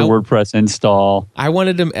show. Did a WordPress install. I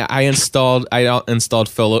installed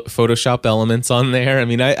Photoshop Elements on there. I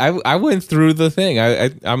mean, I went through the thing.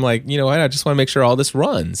 I'm like, you know what? I just want to make sure all this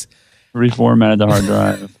runs. Reformatted the hard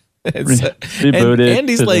drive. Rebooted.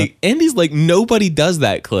 Andy's like, nobody does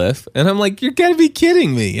that, Cliff. And I'm like, you're gotta be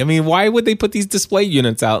kidding me. I mean, why would they put these display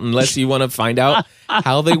units out unless you want to find out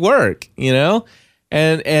how they work, you know?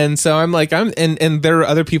 And so I'm like, and there are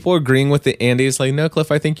other people agreeing with Andy. It's like, no,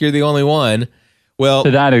 Cliff, I think you're the only one. Well,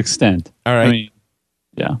 to that extent. All right. I mean,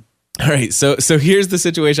 yeah. All right. So here's the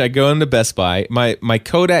situation. I go into Best Buy, my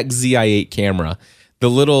Kodak ZI8 camera, the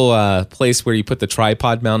little place where you put the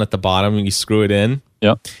tripod mount at the bottom and you screw it in.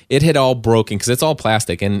 Yep. It had all broken because it's all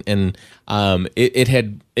plastic, and it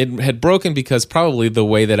had broken because probably the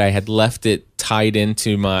way that I had left it tied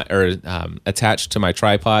into attached to my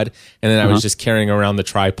tripod, and then I was just carrying around the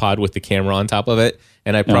tripod with the camera on top of it,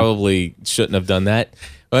 and I probably shouldn't have done that.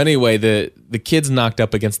 But anyway, the kids knocked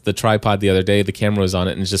up against the tripod the other day. The camera was on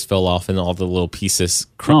it and it just fell off, and all the little pieces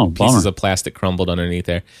of plastic crumbled underneath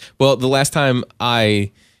there. Well, the last time I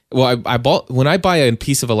bought, when I buy a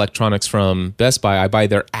piece of electronics from Best Buy, I buy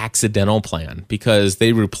their accidental plan because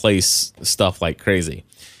they replace stuff like crazy.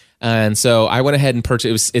 And so I went ahead and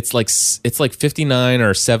purchased. It's like $59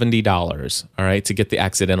 or $70, all right, to get the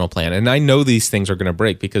accidental plan. And I know these things are going to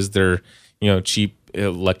break because they're, cheap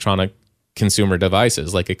electronic consumer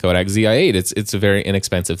devices like a Kodak ZI8. It's a very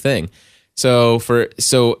inexpensive thing. So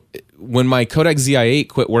when my Kodak ZI8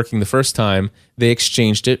 quit working the first time, they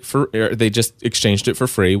just exchanged it for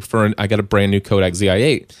free I got a brand new Kodak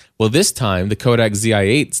ZI8. Well, this time the Kodak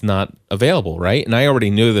ZI8's not available, right? And I already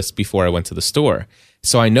knew this before I went to the store.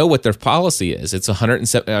 So I know what their policy is. It's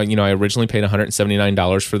 $107. I originally paid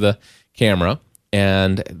 $179 for the camera,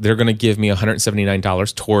 and they're going to give me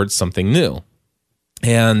 $179 towards something new.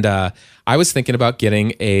 And I was thinking about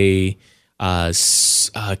getting a Canon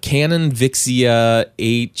Vixia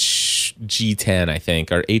HG10, I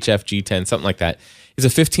think, or HFG10, something like that. It's a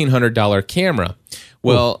 $1,500 camera.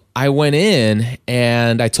 Well, I went in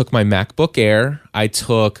and I took my MacBook Air, I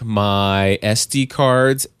took my SD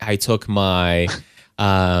cards, I took my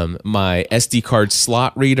my SD card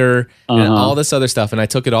slot reader, and all this other stuff, and I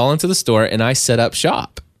took it all into the store and I set up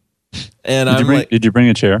shop. And did you bring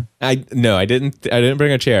a chair? No, I didn't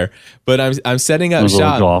bring a chair, but I'm setting up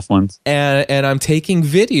shop, golf ones, and I'm taking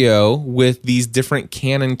video with these different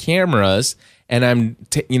Canon cameras, and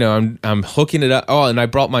I'm hooking it up. Oh, and I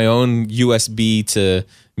brought my own USB to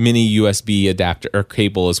mini USB adapter or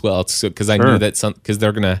cable as well, because I knew that because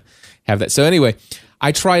they're gonna have that. So anyway,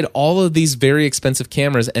 I tried all of these very expensive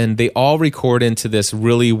cameras, and they all record into this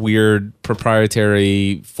really weird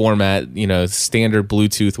proprietary format, standard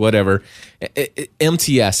Bluetooth, whatever.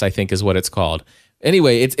 MTS, I think, is what it's called.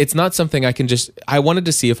 Anyway, it's not something I can I wanted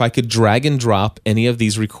to see if I could drag and drop any of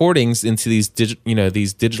these recordings into these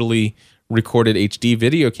digitally recorded HD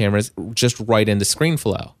video cameras just right into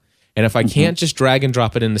ScreenFlow. And if I can't just drag and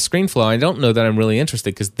drop it into ScreenFlow, I don't know that I'm really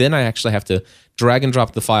interested, because then I actually have to drag and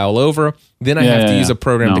drop the file over. Then I have to use a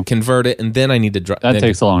program to convert it, and then I need to drop. That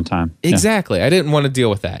takes a long time. Exactly. I didn't want to deal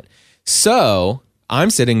with that. So I'm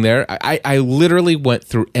sitting there. I literally went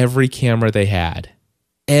through every camera they had,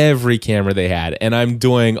 and I'm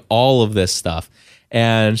doing all of this stuff.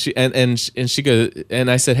 And she goes, and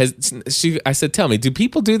I said, I said, tell me, do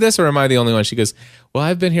people do this, or am I the only one? She goes, well,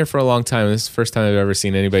 I've been here for a long time. This is the first time I've ever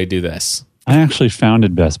seen anybody do this. I actually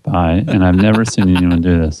founded Best Buy, and I've never seen anyone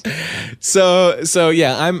do this. So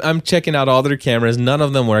yeah, I'm checking out all their cameras. None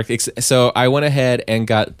of them work. So I went ahead and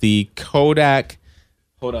got the Kodak.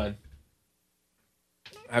 Hold on,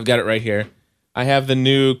 I've got it right here. I have the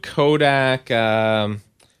new Kodak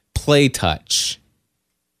Play Touch.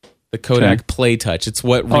 The Kodak Play Touch. It's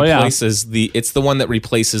what replaces it's the one that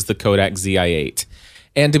replaces the Kodak ZI-8.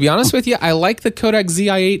 And to be honest with you, I like the Kodak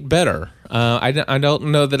ZI-8 better. I don't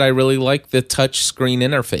know that I really like the touch screen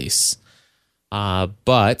interface.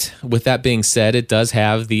 But with that being said, it does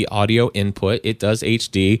have the audio input. It does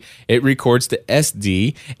HD. It records to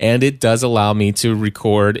SD, and it does allow me to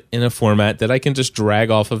record in a format that I can just drag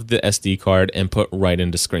off of the SD card and put right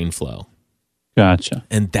into ScreenFlow. Gotcha.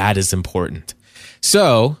 And that is important.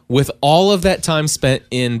 So, with all of that time spent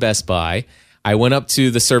in Best Buy, I went up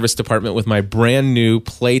to the service department with my brand new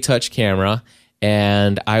Play Touch camera,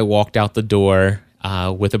 and I walked out the door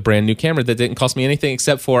with a brand new camera that didn't cost me anything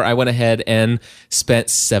except for I went ahead and spent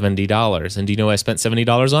 $70. And do you know what I spent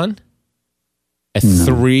 $70 on? A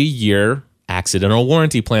 3-year accidental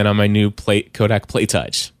warranty plan on my new Kodak Play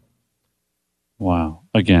Touch. Wow.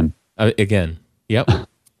 Again. Yep.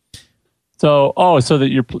 So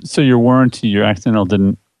your warranty, your accidental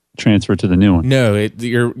didn't transfer to the new one. No,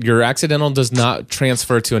 your accidental does not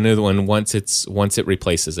transfer to a new one once it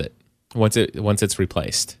replaces it. Once it's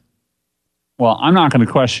replaced. Well, I'm not going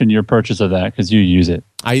to question your purchase of that because you use it.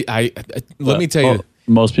 Let me tell you,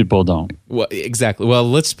 most people don't. Well, exactly. Well,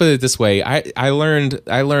 let's put it this way. I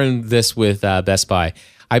learned this with Best Buy.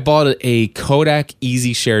 I bought a Kodak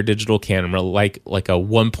EasyShare digital camera, like a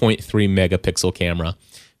 1.3 megapixel camera.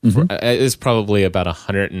 It's probably about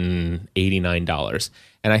 $189,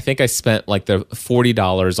 and I think I spent like the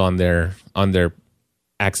 $40 on their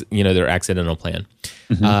accidental plan.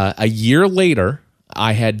 A year later,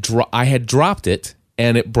 I had dropped it,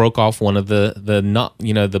 and it broke off one of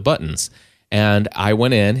the buttons. And I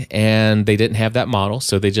went in, and they didn't have that model,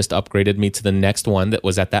 so they just upgraded me to the next one that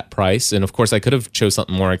was at that price. And of course, I could have chose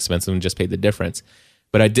something more expensive and just paid the difference.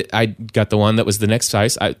 But I got the one that was the next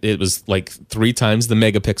size. It was like 3 times the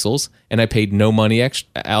megapixels, and I paid no money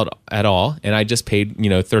out at all. And I just paid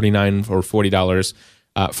 $39 or $40,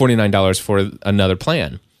 $49 for another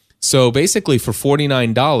plan. So basically, for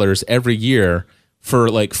 $49 every year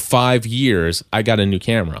for like 5 years, I got a new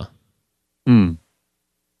camera. I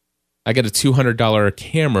got a $200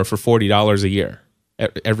 camera for $40 a year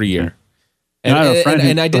every year,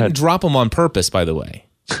 and I didn't drop them on purpose, by the way.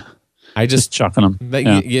 I just chucking them.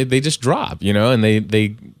 They just drop, and they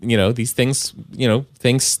these things,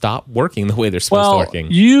 things stop working the way they're supposed to working.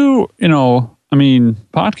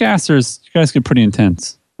 Podcasters, you guys get pretty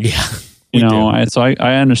intense. Yeah. So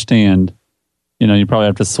I understand, you probably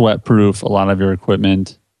have to sweat proof a lot of your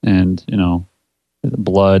equipment and, the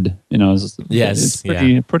blood, it's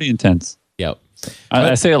pretty intense. Yep.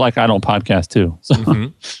 I say it like I don't podcast too. So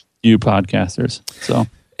you podcasters. So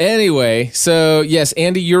anyway, so yes,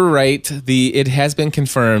 Andy, you're right. It has been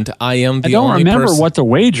confirmed. I am the only person. I don't remember what the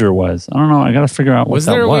wager was. I don't know. I got to figure out what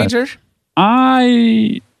that was. Was there a wager?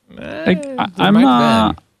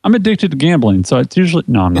 I'm addicted to gambling, so it's usually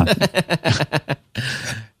no. I'm not. Too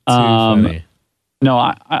funny. No,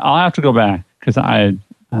 I'll have to go back because I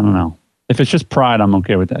don't know. If it's just pride, I'm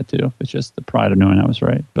okay with that too. If it's just the pride of knowing I was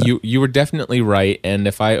right. But you were definitely right, and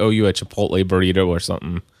if I owe you a Chipotle burrito or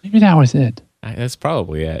something, maybe that was it. That's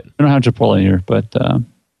probably it. I don't have Chipotle here, but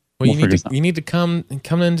you need to come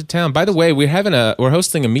into town. By the way, we're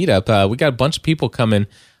hosting a meetup. We got a bunch of people coming.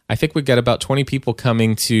 I think we've got about 20 people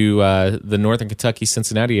coming to the Northern Kentucky,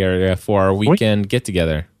 Cincinnati area for our weekend get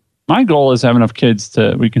together. My goal is to have enough kids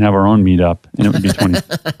we can have our own meetup, and it would be 20.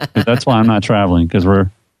 That's why I'm not traveling, because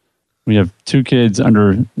we have 2 kids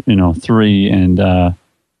under 3 and 1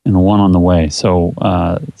 on the way. So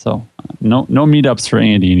no meetups for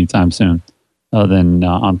Andy anytime soon, other than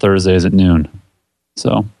on Thursdays at noon.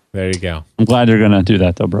 So there you go. I'm glad you're gonna do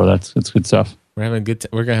that though, bro. That's good stuff. We're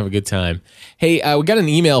gonna have a good time. Hey, we got an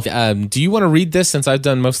email. Do you want to read this since I've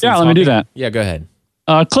done most of the talking? Let me do that. Yeah, go ahead.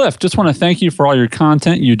 Cliff, just want to thank you for all your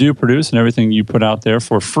content you do produce and everything you put out there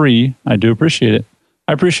for free. I do appreciate it.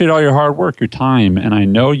 I appreciate all your hard work, your time, and I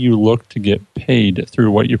know you look to get paid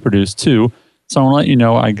through what you produce too. So I want to let you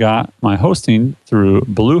know I got my hosting through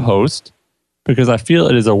Bluehost because I feel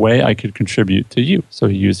it is a way I could contribute to you. So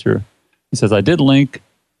he says, I did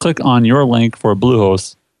click on your link for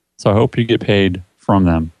Bluehost, so I hope you get paid from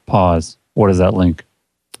them. Pause. What is that link?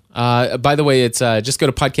 By the way, it's just go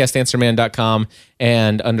to podcastanswerman.com,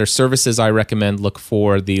 and under services, I recommend look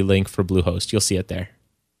for the link for Bluehost. You'll see it there.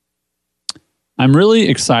 I'm really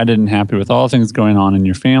excited and happy with all the things going on in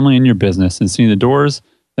your family and your business and seeing the doors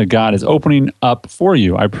that God is opening up for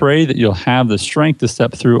you. I pray that you'll have the strength to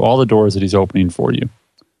step through all the doors that he's opening for you.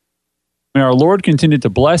 May our Lord continue to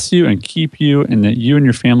bless you and keep you, and that you and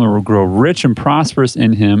your family will grow rich and prosperous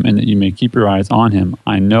in him, and that you may keep your eyes on him.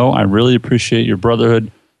 I know I really appreciate your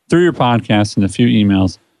brotherhood through your podcast and the few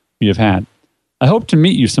emails we have had. I hope to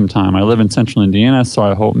meet you sometime. I live in central Indiana, so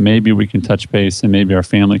I hope maybe we can touch base, and maybe our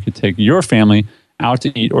family could take your family out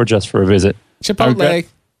to eat or just for a visit. Chipotle.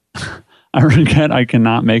 I regret I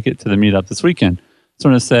cannot make it to the meetup this weekend. So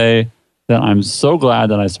I want to say that I'm so glad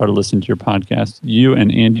that I started listening to your podcast. You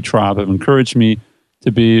and Andy Traub have encouraged me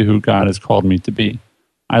to be who God has called me to be.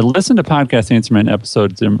 I listened to Podcast Answerman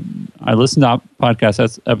episode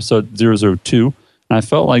 002, and I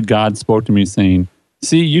felt like God spoke to me saying,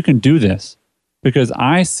 see, you can do this, because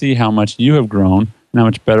I see how much you have grown and how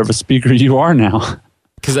much better of a speaker you are now.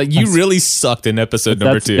 Because you really sucked in episode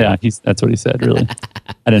number 2. Yeah, that's what he said, really.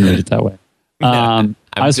 I didn't read it that way.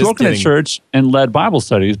 I've spoken at church and led Bible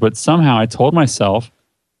studies, but somehow I told myself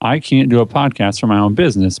I can't do a podcast for my own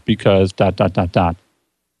business because ... But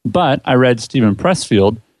I read Stephen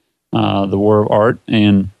Pressfield, The War of Art,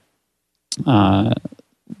 and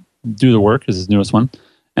Do the Work is his newest one,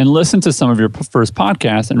 and listened to some of your first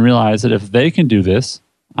podcasts and realized that if they can do this,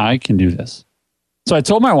 I can do this. So I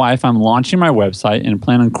told my wife I'm launching my website and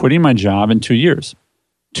plan on quitting my job in 2 years.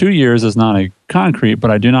 2 years is not a concrete,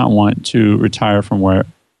 but I do not want to retire from where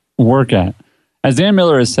I work at. As Dan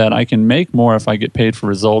Miller has said, I can make more if I get paid for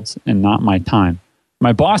results and not my time.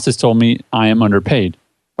 My boss has told me I am underpaid,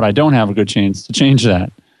 but I don't have a good chance to change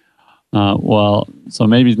that. So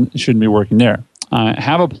maybe I shouldn't be working there. I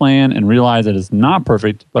have a plan and realize that it's not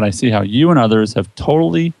perfect, but I see how you and others have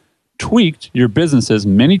totally tweaked your businesses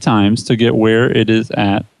many times to get where it is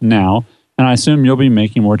at now, and I assume you'll be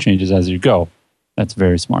making more changes as you go. That's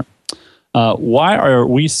very smart. Why are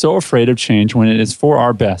we so afraid of change when it is for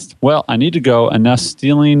our best? Well, I need to go. Enough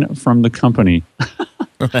stealing from the company.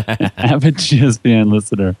 Avid GSPN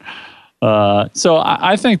listener. So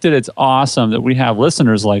I think that it's awesome that we have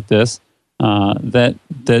listeners like this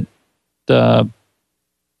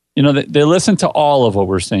they listen to all of what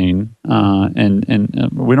we're saying,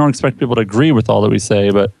 and we don't expect people to agree with all that we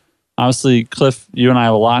say. But obviously, Cliff, you and I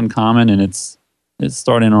have a lot in common, and it's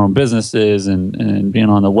starting our own businesses and being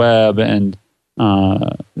on the web and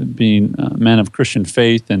being men of Christian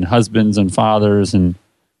faith and husbands and fathers and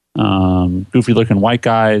goofy-looking white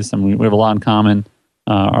guys. I mean, we have a lot in common.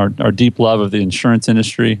 Our deep love of the insurance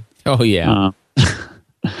industry. Oh, yeah.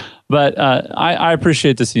 But I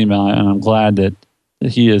appreciate this email, and I'm glad that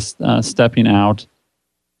he is stepping out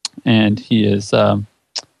and he is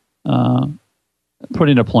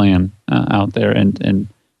putting a plan out there and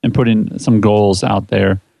putting some goals out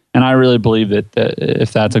there. And I really believe that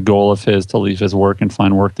if that's a goal of his to leave his work and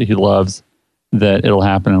find work that he loves, that it'll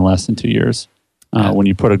happen in less than 2 years. When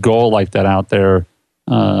you put a goal like that out there,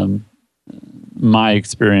 my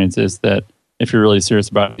experience is that if you're really serious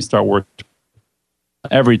about it, you start working.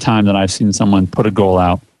 Every time that I've seen someone put a goal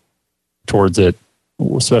out towards it,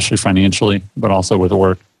 especially financially, but also with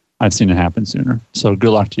work, I've seen it happen sooner. So good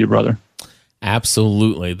luck to you, brother.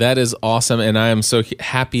 Absolutely. That is awesome. And I am so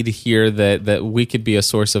happy to hear that we could be a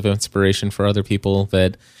source of inspiration for other people,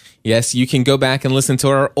 that, yes, you can go back and listen to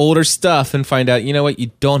our older stuff and find out, you know what, you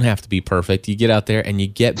don't have to be perfect. You get out there and you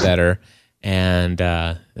get better. And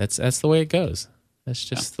that's the way it goes. That's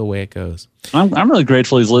just the way it goes. I'm really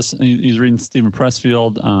grateful he's listening. He's reading Stephen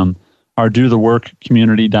Pressfield. Our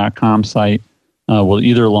dotheworkcommunity.com site will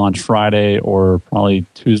either launch Friday or probably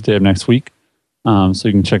Tuesday of next week. So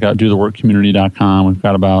you can check out dotheworkcommunity.com. We've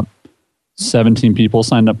got about 17 people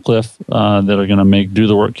signed up, Cliff, that are going to make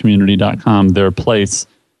dotheworkcommunity.com their place,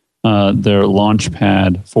 their launch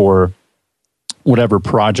pad for whatever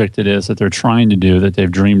project it is that they're trying to do, that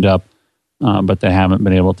they've dreamed up, but they haven't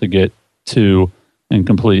been able to get to and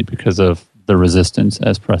complete because of the resistance,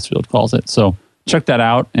 as Pressfield calls it. So check that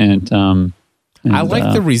out. And I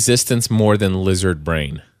like the resistance more than lizard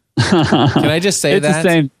brain. Can I just say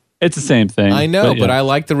that? It's the same thing. I know, but I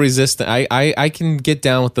like the resistance. I can get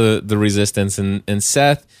down with the resistance. And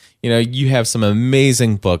Seth, you have some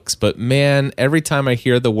amazing books, but man, every time I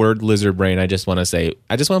hear the word lizard brain, I just want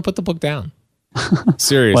to put the book down.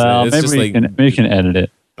 Seriously. Well, it's maybe we can edit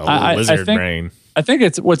it. Lizard brain. I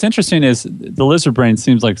think what's interesting is the lizard brain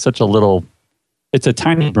seems like such a little, it's a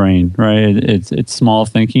tiny brain, right? It's small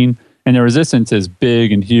thinking. And the resistance is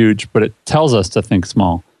big and huge, but it tells us to think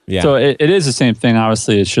small. Yeah. So it is the same thing.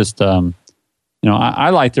 Obviously, it's just, I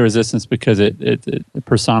like the resistance because it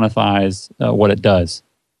personifies what it does.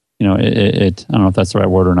 I don't know if that's the right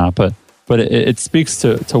word or not, but it speaks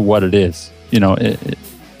to what it is.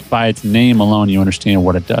 By its name alone, you understand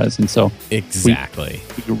what it does. And so exactly,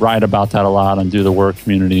 we write about that a lot on Do the Work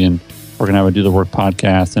community, and we're going to have a Do the Work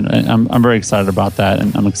podcast. And I'm very excited about that.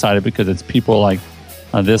 And I'm excited because it's people like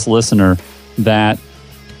this listener that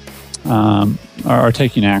are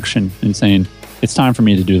taking action and saying, it's time for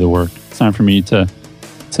me to do the work. It's time for me to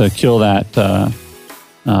kill that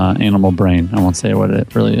animal brain. I won't say what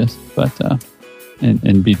it really is, but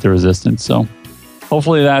and beat the resistance. So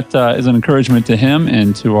hopefully that is an encouragement to him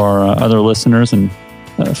and to our other listeners. And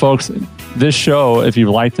folks, this show, if you've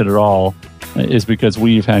liked it at all, is because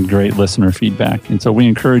we've had great listener feedback. And so we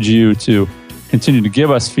encourage you to continue to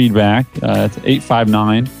give us feedback. It's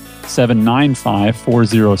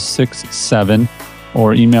 859-795-4067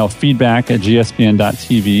 or email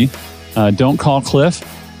feedback@gspn.tv. Don't call Cliff.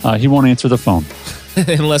 He won't answer the phone.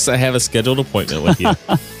 Unless I have a scheduled appointment with you.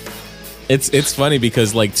 It's funny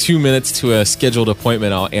because like 2 minutes to a scheduled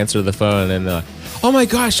appointment, I'll answer the phone and oh my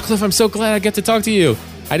gosh, Cliff, I'm so glad I get to talk to you.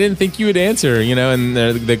 I didn't think you would answer, and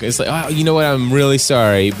it's like, oh, you know what, I'm really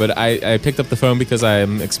sorry, but I picked up the phone because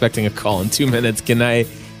I'm expecting a call in 2 minutes. Can you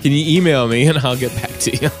email me and I'll get back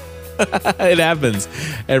to you? It happens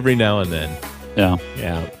every now and then. Yeah.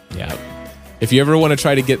 If you ever want to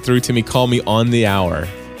try to get through to me, call me on the hour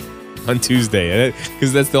on Tuesday,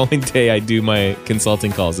 because that's the only day I do my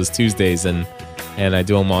consulting calls is Tuesdays, and I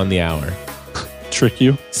do them on the hour. Trick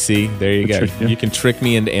you? See, there you go. You can trick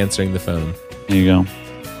me into answering the phone. There you go.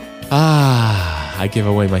 I give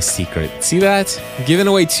away my secret. See that? I'm giving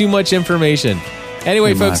away too much information.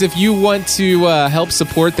 Anyway, folks, if you want to help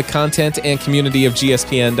support the content and community of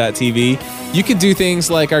GSPN.TV, you can do things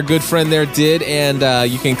like our good friend there did, and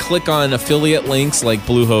you can click on affiliate links like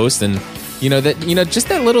Bluehost, and just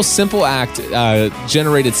that little simple act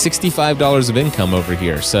generated $65 of income over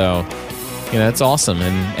here. So, that's awesome.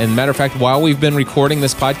 And matter of fact, while we've been recording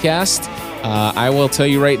this podcast, I will tell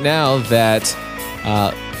you right now that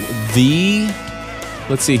the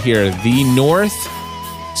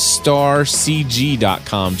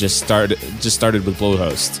NorthStarCG.com just started with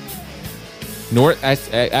Bluehost.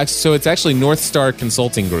 So it's actually North Star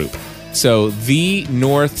Consulting Group. So the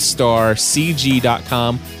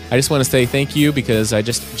NorthStarCG.com. I just want to say thank you because I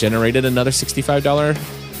just generated another $65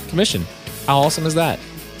 commission. How awesome is that?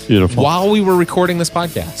 Beautiful. While we were recording this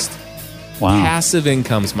podcast. Wow. Passive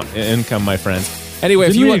income, my friends. Anyway,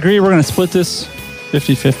 Didn't we agree we're going to split this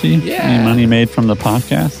 50-50? Yeah. Any money made from the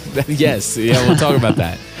podcast? Yes. Yeah, we'll talk about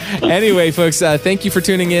that. Anyway, folks, thank you for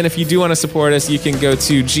tuning in. If you do want to support us, you can go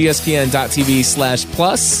to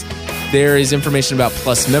gspn.tv/plus. There is information about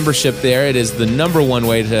Plus membership there. It is the number one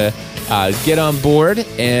way to get on board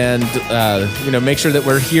and make sure that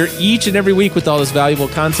we're here each and every week with all this valuable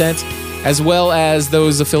content, as well as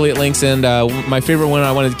those affiliate links. And my favorite one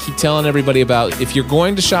I wanted to keep telling everybody about, if you're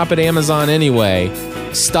going to shop at Amazon anyway,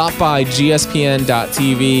 stop by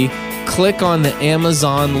gspn.tv, click on the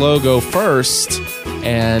Amazon logo first,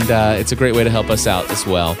 and it's a great way to help us out as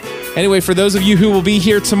well. Anyway, for those of you who will be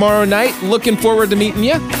here tomorrow night, looking forward to meeting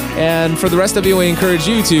you. And for the rest of you, we encourage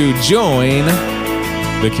you to join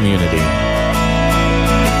the community.